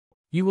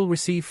 You will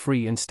receive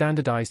free and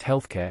standardized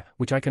healthcare,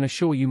 which I can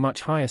assure you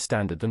much higher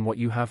standard than what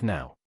you have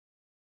now.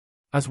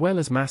 As well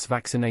as mass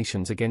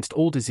vaccinations against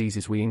all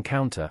diseases we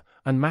encounter,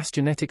 and mass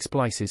genetic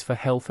splices for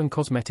health and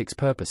cosmetics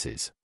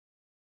purposes.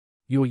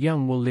 Your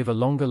young will live a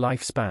longer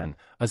lifespan,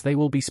 as they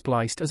will be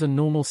spliced as a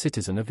normal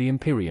citizen of the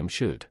Imperium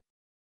should.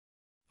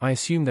 I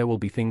assume there will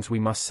be things we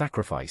must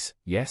sacrifice,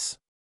 yes?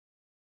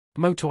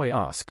 Motoy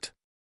asked.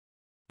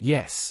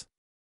 Yes.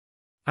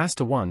 As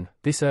to one,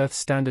 this Earth's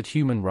standard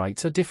human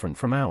rights are different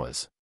from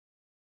ours.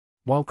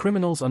 While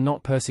criminals are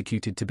not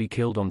persecuted to be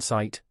killed on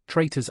sight,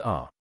 traitors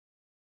are.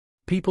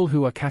 People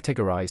who are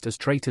categorized as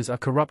traitors are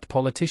corrupt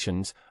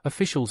politicians,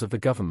 officials of the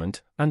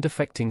government, and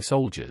defecting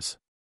soldiers.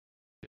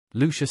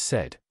 Lucius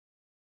said.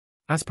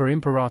 As per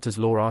Imperator's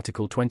Law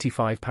Article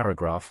 25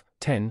 Paragraph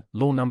 10,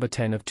 Law Number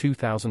 10 of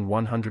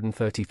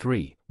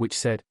 2133, which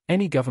said,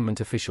 any government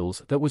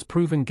officials that was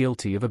proven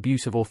guilty of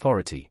abuse of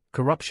authority,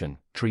 corruption,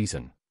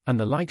 treason, and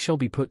the like shall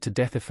be put to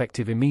death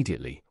effective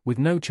immediately, with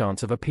no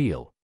chance of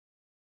appeal.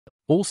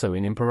 Also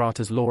in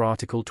Imperator's Law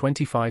Article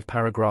 25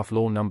 Paragraph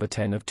Law Number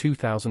 10 of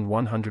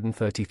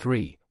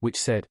 2133, which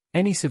said,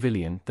 any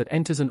civilian that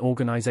enters an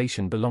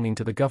organization belonging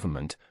to the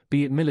government,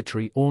 be it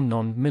military or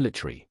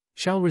non-military,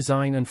 shall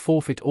resign and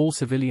forfeit all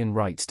civilian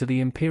rights to the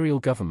imperial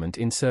government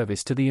in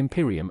service to the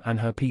Imperium and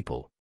her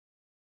people.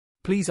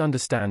 Please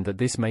understand that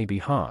this may be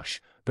harsh,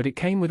 but it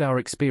came with our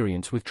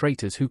experience with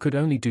traitors who could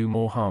only do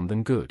more harm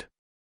than good.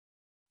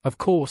 Of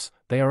course,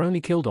 they are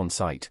only killed on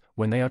sight,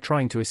 when they are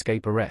trying to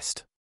escape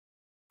arrest.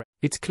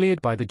 It's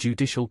cleared by the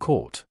judicial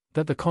court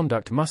that the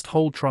conduct must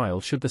hold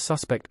trial should the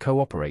suspect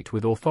cooperate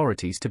with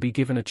authorities to be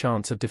given a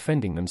chance of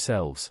defending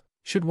themselves.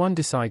 Should one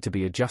decide to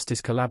be a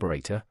justice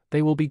collaborator,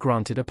 they will be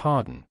granted a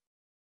pardon.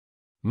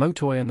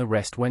 Motoy and the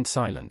rest went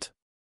silent.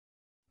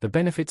 The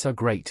benefits are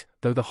great,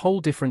 though the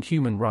whole different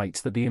human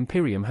rights that the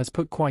Imperium has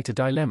put quite a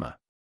dilemma.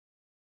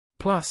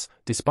 Plus,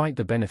 despite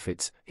the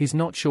benefits, he's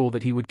not sure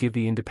that he would give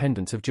the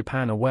independence of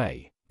Japan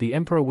away. The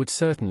Emperor would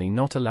certainly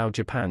not allow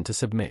Japan to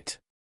submit.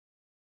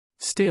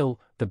 Still,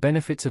 the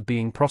benefits of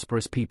being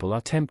prosperous people are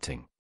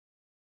tempting.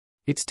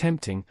 It's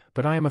tempting,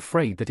 but I am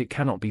afraid that it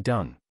cannot be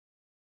done.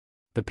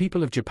 The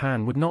people of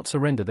Japan would not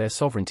surrender their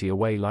sovereignty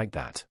away like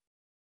that.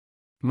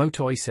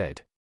 Motoy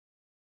said.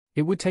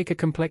 It would take a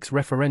complex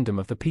referendum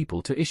of the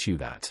people to issue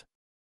that.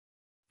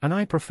 And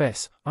I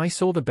profess, I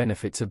saw the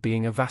benefits of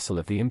being a vassal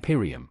of the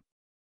Imperium.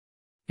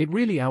 It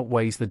really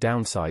outweighs the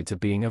downsides of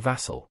being a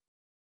vassal.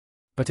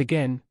 But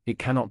again, it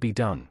cannot be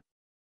done.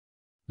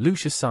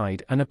 Lucius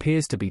sighed and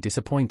appears to be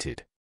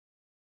disappointed.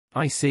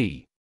 I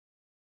see.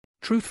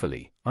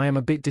 Truthfully, I am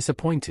a bit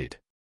disappointed.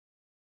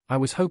 I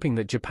was hoping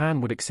that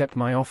Japan would accept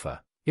my offer.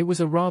 It was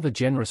a rather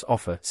generous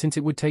offer since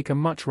it would take a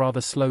much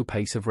rather slow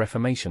pace of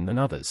reformation than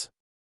others.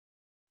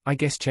 I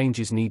guess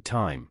changes need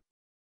time.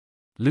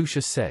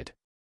 Lucius said.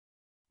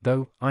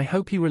 Though, I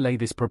hope you relay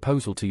this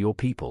proposal to your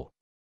people.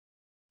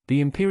 The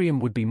Imperium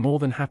would be more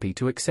than happy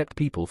to accept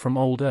people from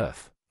old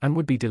Earth, and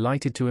would be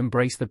delighted to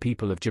embrace the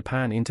people of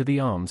Japan into the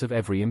arms of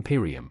every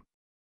Imperium.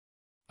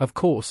 Of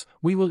course,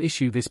 we will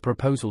issue this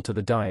proposal to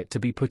the Diet to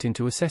be put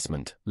into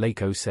assessment,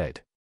 Leiko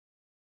said.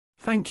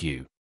 Thank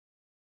you.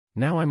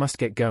 Now I must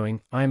get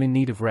going, I am in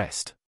need of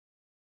rest.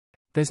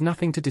 There's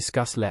nothing to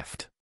discuss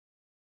left.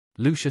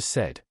 Lucius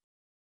said.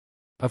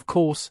 Of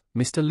course,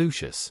 Mr.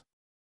 Lucius.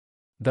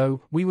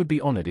 Though, we would be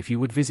honored if you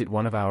would visit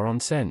one of our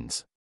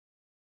onsens.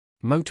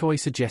 Motoy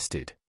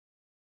suggested.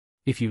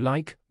 If you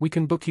like, we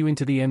can book you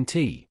into the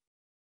MT.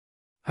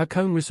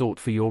 Hakone Resort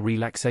for your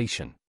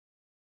relaxation.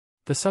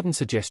 The sudden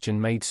suggestion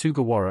made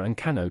Sugawara and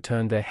Kano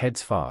turn their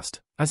heads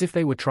fast, as if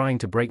they were trying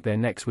to break their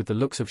necks with the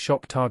looks of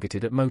shock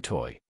targeted at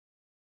Motoy.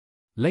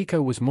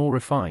 Leiko was more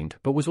refined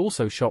but was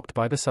also shocked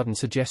by the sudden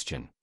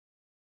suggestion.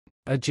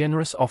 A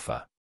generous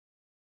offer.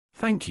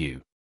 Thank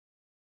you.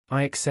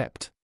 I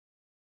accept.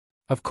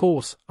 Of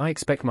course, I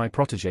expect my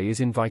protégé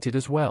is invited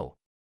as well.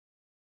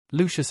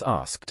 Lucius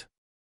asked.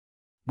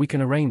 We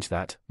can arrange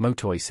that,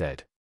 Motoy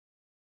said.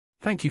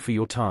 Thank you for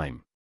your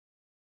time.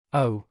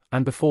 Oh,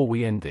 and before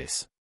we end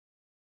this,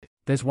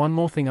 there's one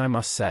more thing I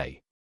must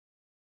say,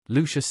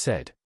 Lucius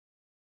said.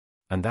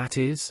 And that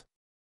is?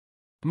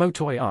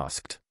 Motoy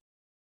asked.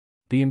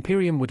 The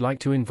Imperium would like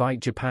to invite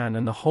Japan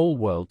and the whole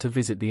world to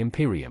visit the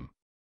Imperium.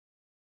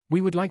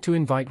 We would like to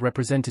invite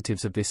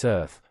representatives of this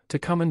Earth to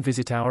come and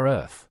visit our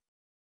Earth.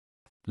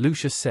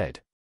 Lucius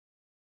said.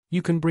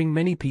 You can bring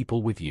many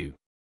people with you.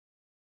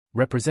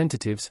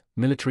 Representatives,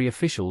 military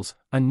officials,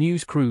 and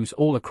news crews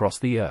all across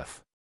the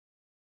Earth.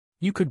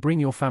 You could bring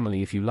your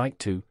family if you like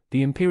to,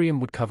 the Imperium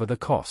would cover the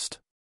cost.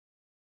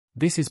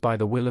 This is by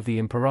the will of the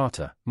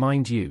Imperator,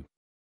 mind you.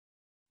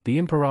 The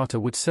Imperator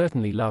would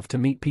certainly love to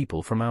meet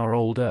people from our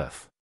old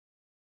Earth.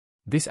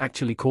 This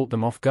actually caught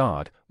them off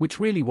guard, which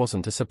really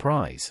wasn't a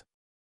surprise.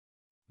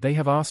 They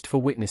have asked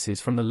for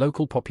witnesses from the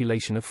local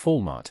population of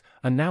Falmouth,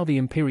 and now the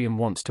Imperium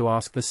wants to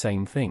ask the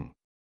same thing.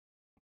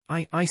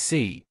 I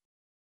see.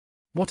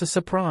 What a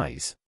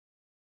surprise.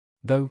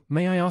 Though,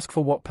 may I ask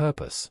for what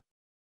purpose?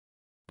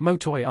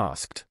 Motoy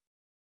asked.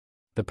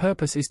 The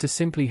purpose is to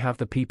simply have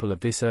the people of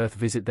this Earth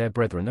visit their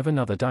brethren of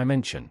another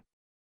dimension.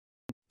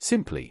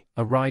 Simply,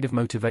 a ride of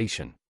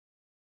motivation.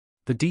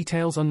 The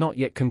details are not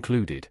yet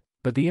concluded,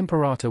 but the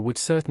Imperator would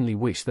certainly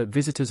wish that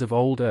visitors of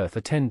old Earth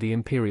attend the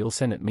Imperial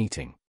Senate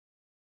meeting.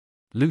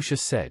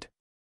 Lucius said.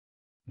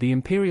 The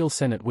Imperial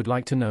Senate would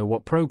like to know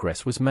what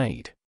progress was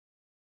made.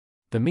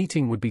 The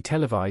meeting would be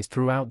televised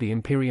throughout the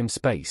Imperium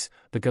space,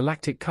 the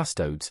Galactic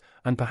custodes,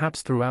 and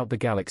perhaps throughout the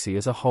galaxy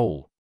as a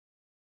whole.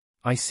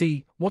 I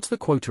see, what's the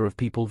quota of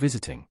people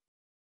visiting?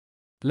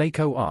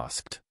 Leiko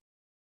asked.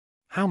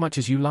 How much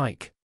as you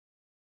like.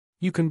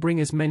 You can bring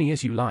as many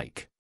as you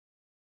like.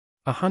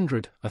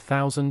 100,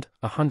 1,000,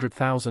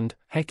 100,000,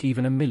 heck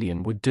even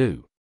 1,000,000 would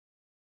do.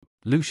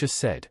 Lucius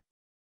said.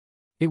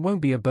 It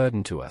won't be a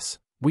burden to us.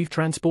 We've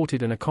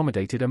transported and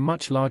accommodated a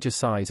much larger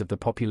size of the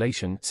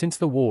population since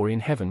the war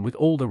in heaven with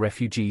all the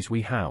refugees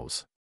we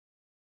house.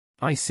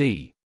 I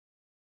see.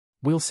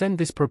 We'll send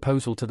this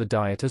proposal to the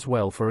Diet as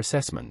well for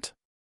assessment.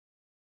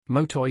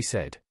 Motoy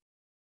said.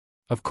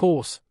 Of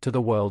course, to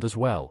the world as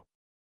well.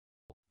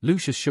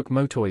 Lucius shook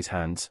Motoy's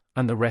hands,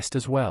 and the rest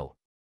as well.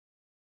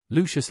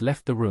 Lucius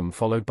left the room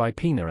followed by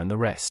Pina and the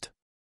rest.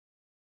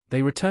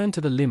 They returned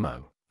to the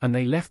limo, and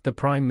they left the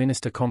Prime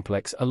Minister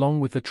complex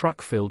along with the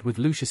truck filled with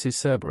Lucius's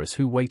Cerberus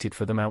who waited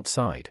for them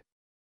outside.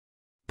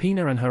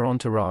 Pina and her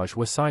entourage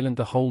were silent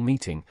the whole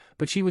meeting,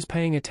 but she was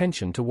paying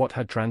attention to what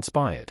had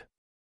transpired.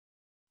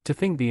 To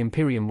think the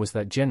Imperium was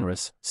that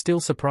generous still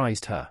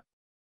surprised her.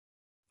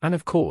 And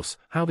of course,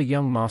 how the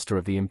young master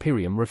of the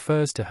Imperium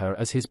refers to her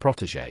as his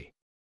protégé.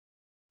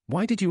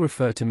 Why did you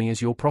refer to me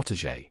as your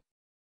protégé?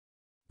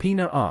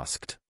 Pina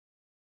asked.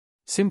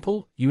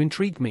 Simple, you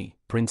intrigue me,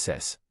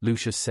 Princess,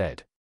 Lucius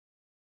said.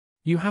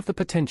 You have the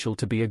potential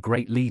to be a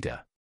great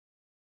leader.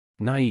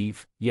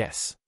 Naive,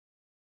 yes.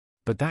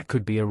 But that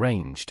could be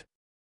arranged.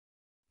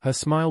 Her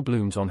smile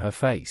blooms on her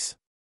face.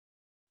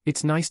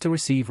 It's nice to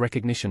receive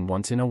recognition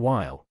once in a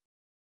while.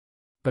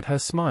 But her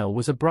smile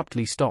was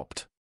abruptly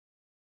stopped.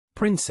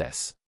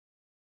 Princess.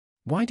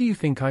 Why do you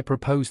think I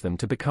propose them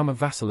to become a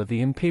vassal of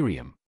the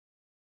Imperium?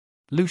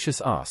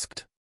 Lucius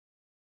asked.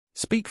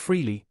 Speak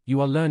freely, you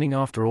are learning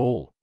after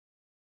all.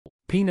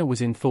 Pina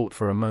was in thought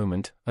for a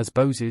moment, as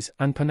Boses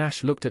and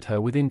Panache looked at her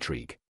with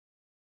intrigue.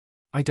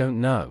 I don't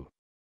know.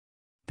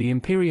 The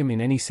Imperium in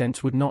any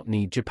sense would not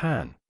need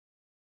Japan.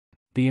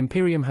 The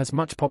Imperium has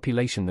much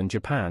population than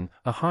Japan,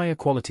 a higher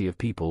quality of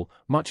people,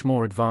 much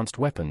more advanced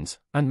weapons,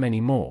 and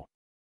many more.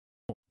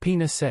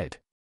 Pina said.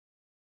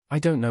 I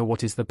don't know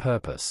what is the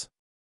purpose.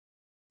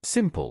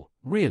 Simple,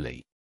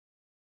 really.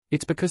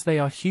 It's because they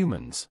are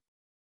humans.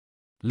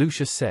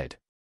 Lucius said.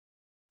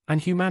 And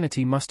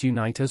humanity must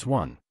unite as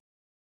one.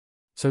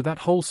 So that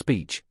whole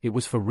speech, it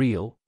was for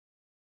real?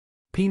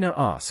 Pina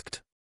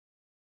asked.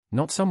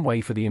 Not some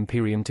way for the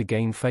Imperium to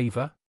gain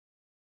favor?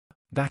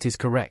 That is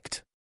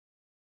correct.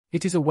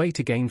 It is a way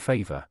to gain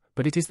favor,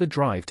 but it is the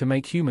drive to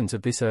make humans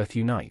of this Earth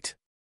unite.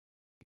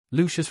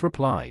 Lucius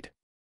replied.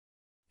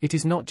 It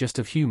is not just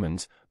of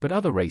humans, but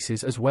other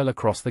races as well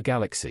across the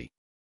galaxy.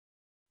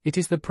 It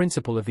is the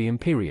principle of the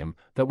Imperium,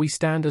 that we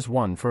stand as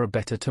one for a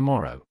better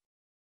tomorrow.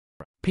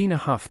 Pina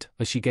huffed,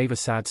 as she gave a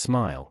sad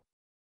smile.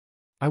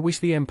 I wish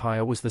the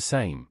Empire was the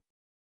same.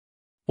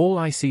 All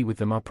I see with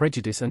them are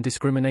prejudice and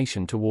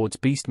discrimination towards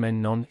beastmen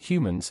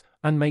non-humans,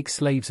 and make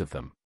slaves of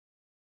them.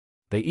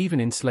 They even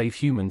enslave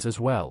humans as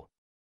well.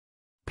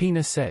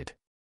 Pina said.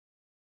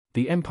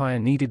 The Empire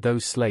needed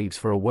those slaves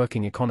for a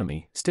working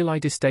economy, still I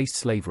distaste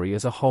slavery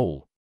as a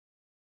whole.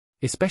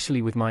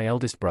 Especially with my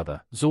eldest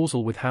brother,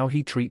 Zorzal, with how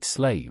he treats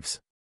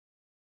slaves.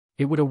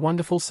 It would a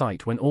wonderful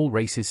sight when all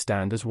races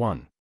stand as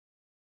one.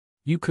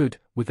 You could,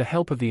 with the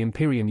help of the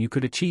Imperium you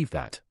could achieve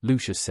that,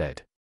 Lucius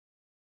said.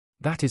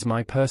 That is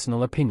my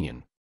personal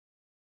opinion.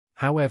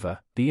 However,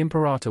 the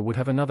Imperator would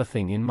have another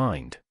thing in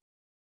mind.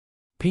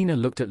 Pina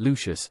looked at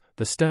Lucius,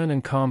 the stern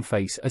and calm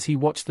face as he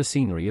watched the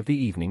scenery of the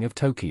evening of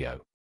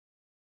Tokyo.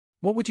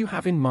 What would you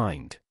have in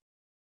mind?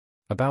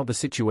 About the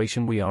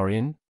situation we are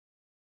in?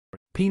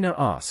 Pina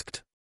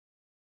asked.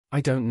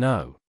 I don't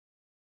know.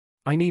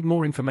 I need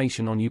more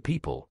information on you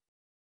people.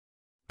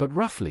 But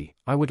roughly,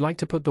 I would like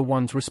to put the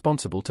ones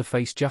responsible to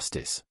face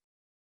justice.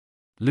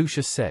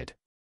 Lucius said.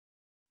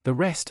 The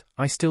rest,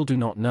 I still do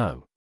not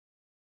know.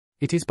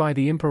 It is by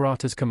the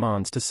Imperator's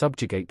commands to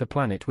subjugate the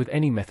planet with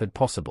any method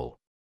possible.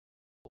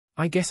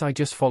 I guess I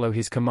just follow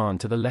his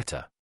command to the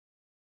letter.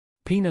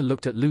 Pina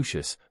looked at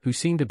Lucius, who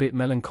seemed a bit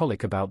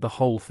melancholic about the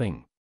whole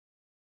thing.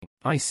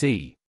 I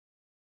see.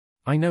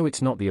 I know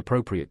it's not the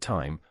appropriate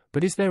time,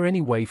 but is there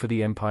any way for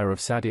the Empire of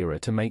Sadira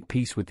to make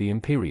peace with the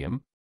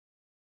Imperium?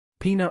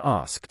 Pina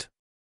asked.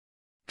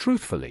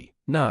 Truthfully,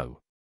 no.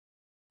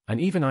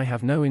 And even I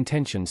have no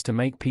intentions to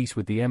make peace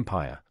with the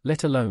Empire,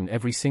 let alone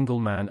every single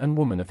man and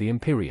woman of the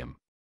Imperium.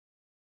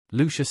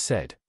 Lucius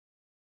said.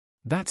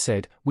 That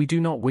said, we do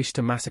not wish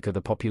to massacre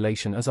the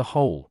population as a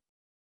whole.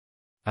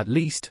 At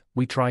least,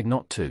 we tried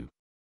not to.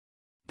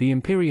 The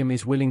Imperium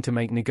is willing to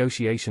make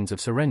negotiations of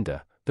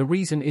surrender, the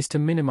reason is to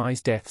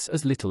minimize deaths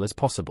as little as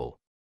possible.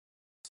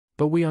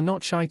 But we are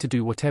not shy to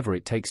do whatever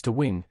it takes to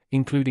win,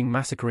 including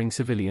massacring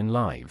civilian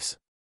lives.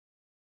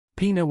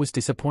 Pina was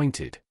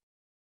disappointed.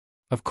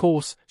 Of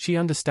course, she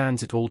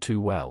understands it all too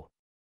well.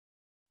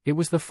 It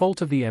was the fault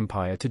of the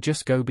Empire to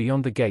just go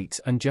beyond the gates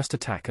and just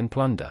attack and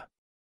plunder.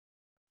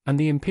 And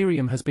the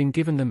Imperium has been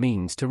given the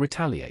means to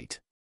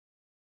retaliate.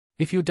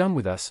 If you're done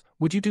with us,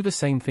 would you do the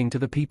same thing to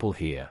the people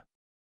here?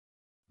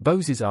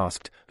 Boses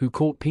asked, who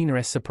caught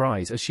Pina's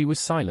surprise as she was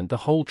silent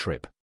the whole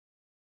trip.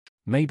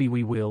 Maybe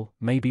we will,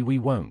 maybe we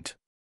won't.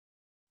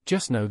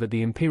 Just know that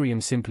the Imperium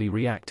simply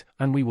react,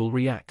 and we will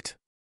react.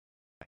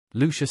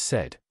 Lucius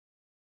said.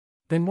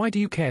 Then why do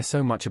you care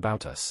so much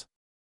about us?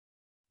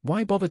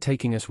 Why bother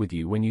taking us with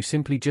you when you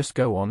simply just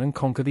go on and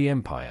conquer the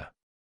Empire?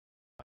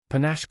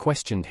 Panache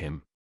questioned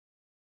him.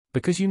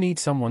 Because you need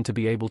someone to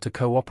be able to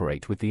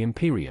cooperate with the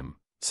Imperium,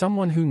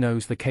 someone who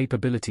knows the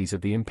capabilities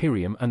of the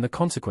Imperium and the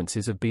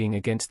consequences of being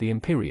against the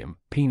Imperium,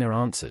 Pina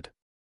answered.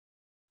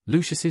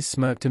 Lucius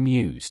smirked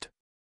amused.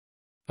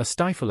 A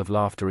stifle of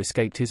laughter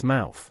escaped his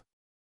mouth.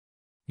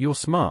 You're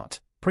smart,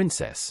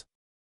 princess.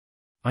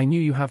 I knew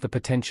you have the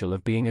potential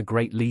of being a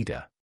great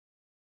leader.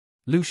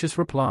 Lucius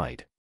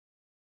replied.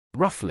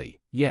 Roughly,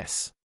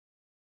 yes.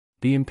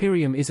 The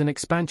Imperium is an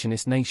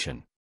expansionist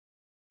nation.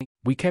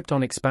 We kept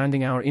on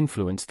expanding our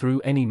influence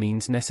through any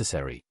means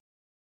necessary.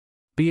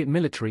 Be it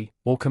military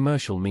or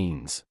commercial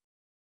means.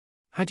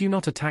 Had you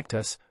not attacked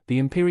us, the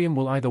Imperium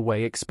will either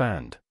way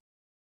expand.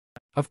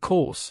 Of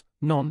course,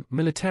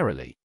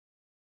 non-militarily.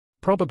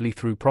 Probably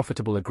through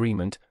profitable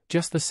agreement,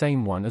 just the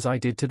same one as I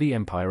did to the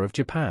Empire of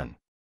Japan.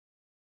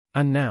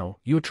 And now,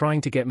 you're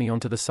trying to get me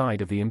onto the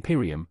side of the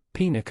Imperium,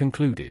 Pina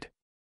concluded.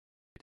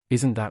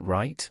 Isn't that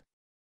right?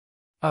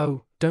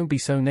 Oh, don't be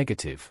so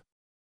negative.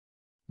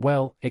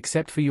 Well,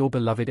 except for your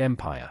beloved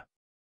Empire.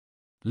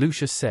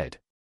 Lucius said.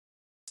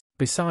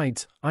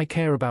 Besides, I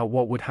care about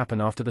what would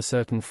happen after the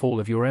certain fall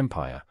of your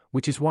Empire,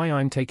 which is why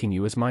I'm taking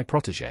you as my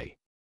protégé.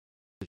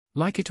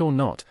 Like it or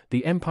not,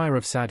 the Empire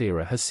of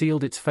Sadira has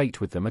sealed its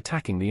fate with them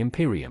attacking the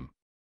Imperium.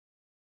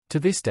 To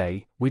this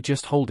day, we're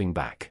just holding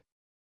back.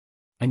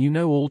 And you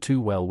know all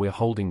too well we're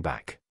holding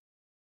back.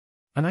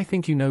 And I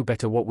think you know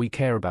better what we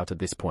care about at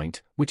this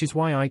point, which is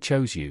why I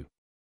chose you.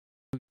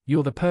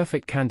 You're the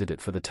perfect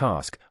candidate for the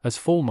task, as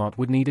Falmart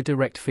would need a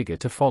direct figure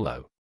to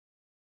follow.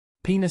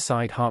 Pina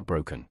sighed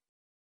heartbroken.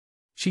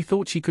 She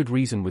thought she could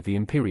reason with the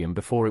Imperium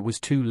before it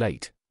was too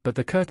late, but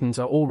the curtains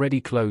are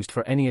already closed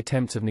for any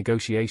attempts of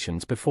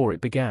negotiations before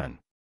it began.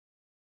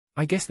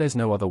 I guess there's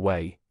no other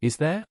way, is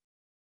there?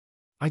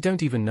 I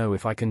don't even know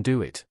if I can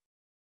do it.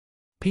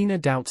 Pina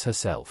doubts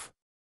herself.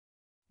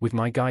 With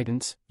my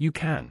guidance, you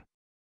can.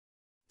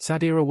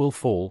 Sadira will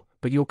fall,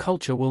 but your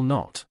culture will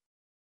not.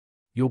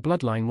 Your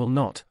bloodline will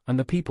not, and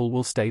the people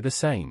will stay the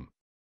same.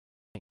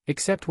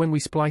 Except when we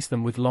splice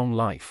them with long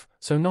life,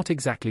 so not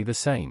exactly the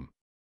same.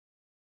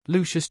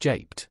 Lucius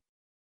japed.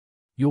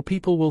 Your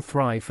people will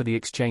thrive for the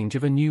exchange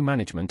of a new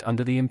management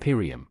under the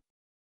Imperium.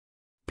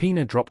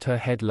 Pina dropped her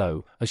head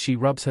low, as she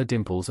rubs her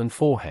dimples and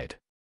forehead.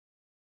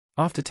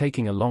 After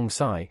taking a long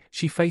sigh,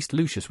 she faced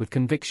Lucius with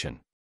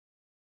conviction.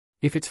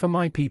 If it's for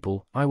my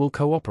people, I will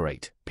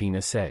cooperate,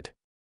 Pina said.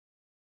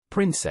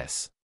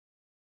 Princess.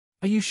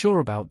 Are you sure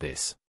about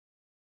this?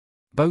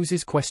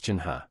 Boses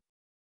questioned her.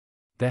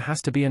 There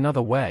has to be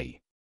another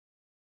way.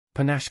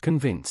 Panache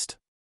convinced.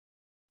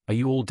 Are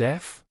you all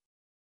deaf?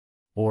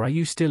 Or are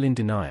you still in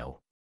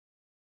denial?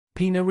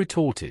 Pina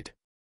retorted.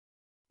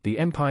 The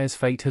Empire's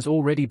fate has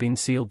already been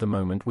sealed the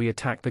moment we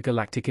attack the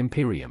Galactic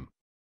Imperium.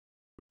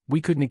 We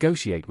could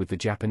negotiate with the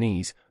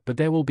Japanese, but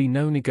there will be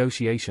no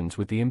negotiations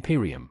with the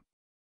Imperium.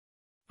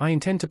 I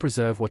intend to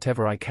preserve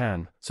whatever I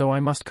can, so I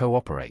must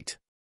cooperate.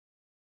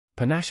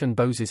 Panache and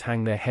Boses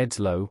hang their heads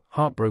low,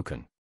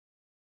 heartbroken.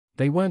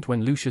 They weren't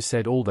when Lucius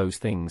said all those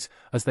things,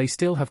 as they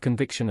still have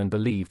conviction and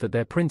believe that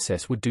their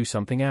princess would do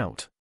something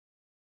out.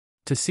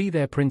 To see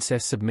their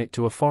princess submit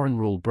to a foreign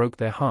rule broke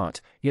their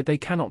heart, yet they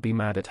cannot be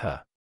mad at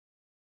her.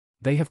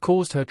 They have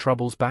caused her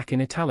troubles back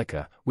in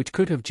Italica, which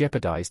could have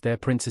jeopardized their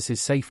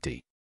princess's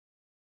safety.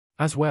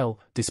 As well,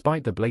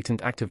 despite the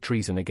blatant act of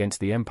treason against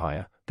the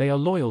empire, they are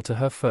loyal to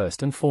her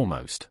first and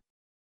foremost.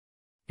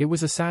 It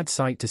was a sad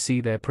sight to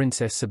see their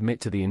princess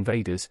submit to the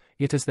invaders,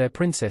 yet as their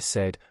princess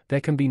said,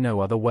 there can be no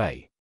other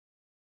way.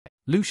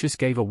 Lucius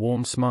gave a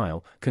warm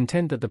smile,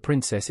 content that the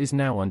princess is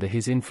now under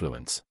his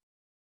influence.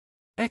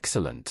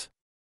 Excellent.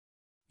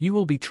 You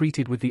will be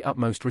treated with the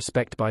utmost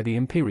respect by the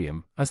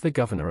Imperium, as the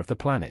governor of the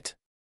planet.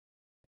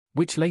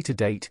 Which later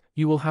date,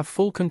 you will have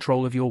full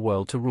control of your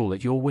world to rule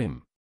at your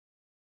whim.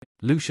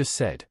 Lucius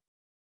said.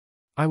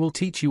 I will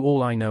teach you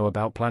all I know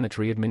about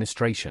planetary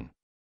administration.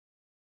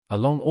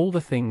 Along all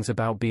the things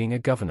about being a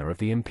governor of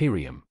the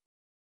Imperium.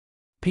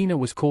 Pina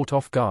was caught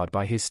off guard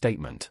by his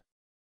statement.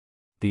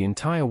 The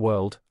entire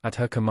world, at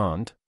her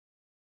command?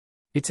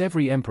 It's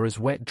every emperor's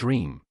wet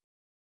dream.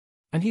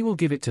 And he will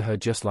give it to her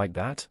just like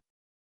that?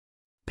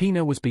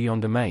 Pina was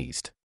beyond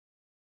amazed.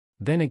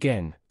 Then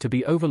again, to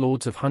be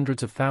overlords of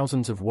hundreds of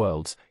thousands of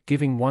worlds,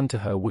 giving one to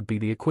her would be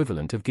the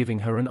equivalent of giving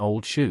her an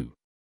old shoe.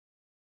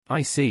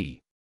 I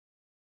see.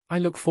 I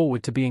look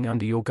forward to being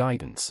under your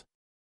guidance.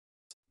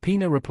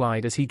 Pina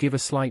replied as he gave a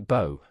slight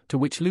bow, to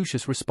which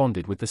Lucius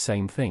responded with the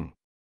same thing.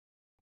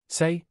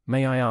 Say,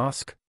 may I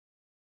ask?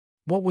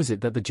 What was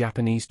it that the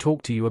Japanese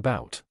talked to you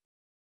about?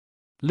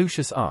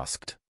 Lucius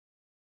asked.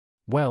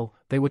 Well,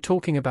 they were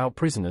talking about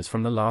prisoners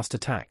from the last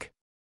attack.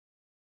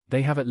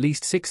 They have at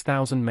least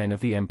 6,000 men of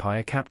the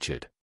Empire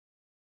captured.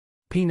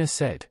 Pina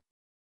said.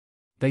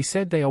 They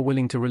said they are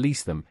willing to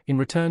release them, in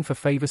return for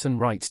favors and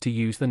rights to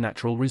use the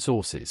natural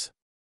resources.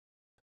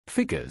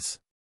 Figures.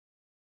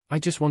 I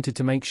just wanted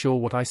to make sure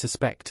what I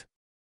suspect.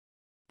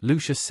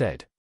 Lucius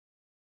said.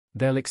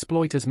 They'll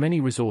exploit as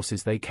many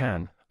resources they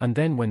can, and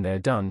then when they're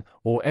done,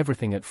 or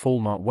everything at full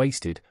mark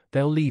wasted,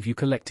 they'll leave you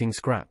collecting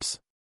scraps.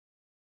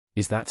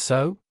 Is that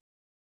so?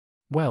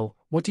 Well,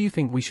 what do you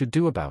think we should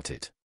do about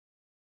it?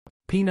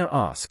 Pina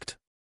asked.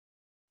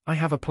 I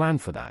have a plan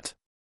for that.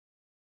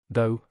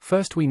 Though,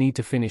 first we need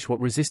to finish what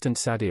resistant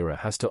Sadira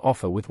has to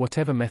offer with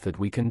whatever method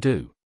we can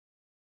do.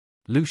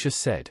 Lucius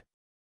said.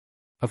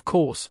 Of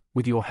course,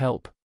 with your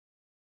help.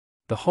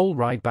 The whole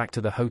ride back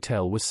to the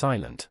hotel was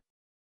silent.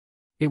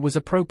 It was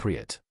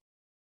appropriate.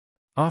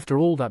 After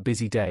all that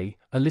busy day,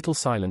 a little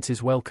silence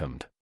is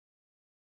welcomed.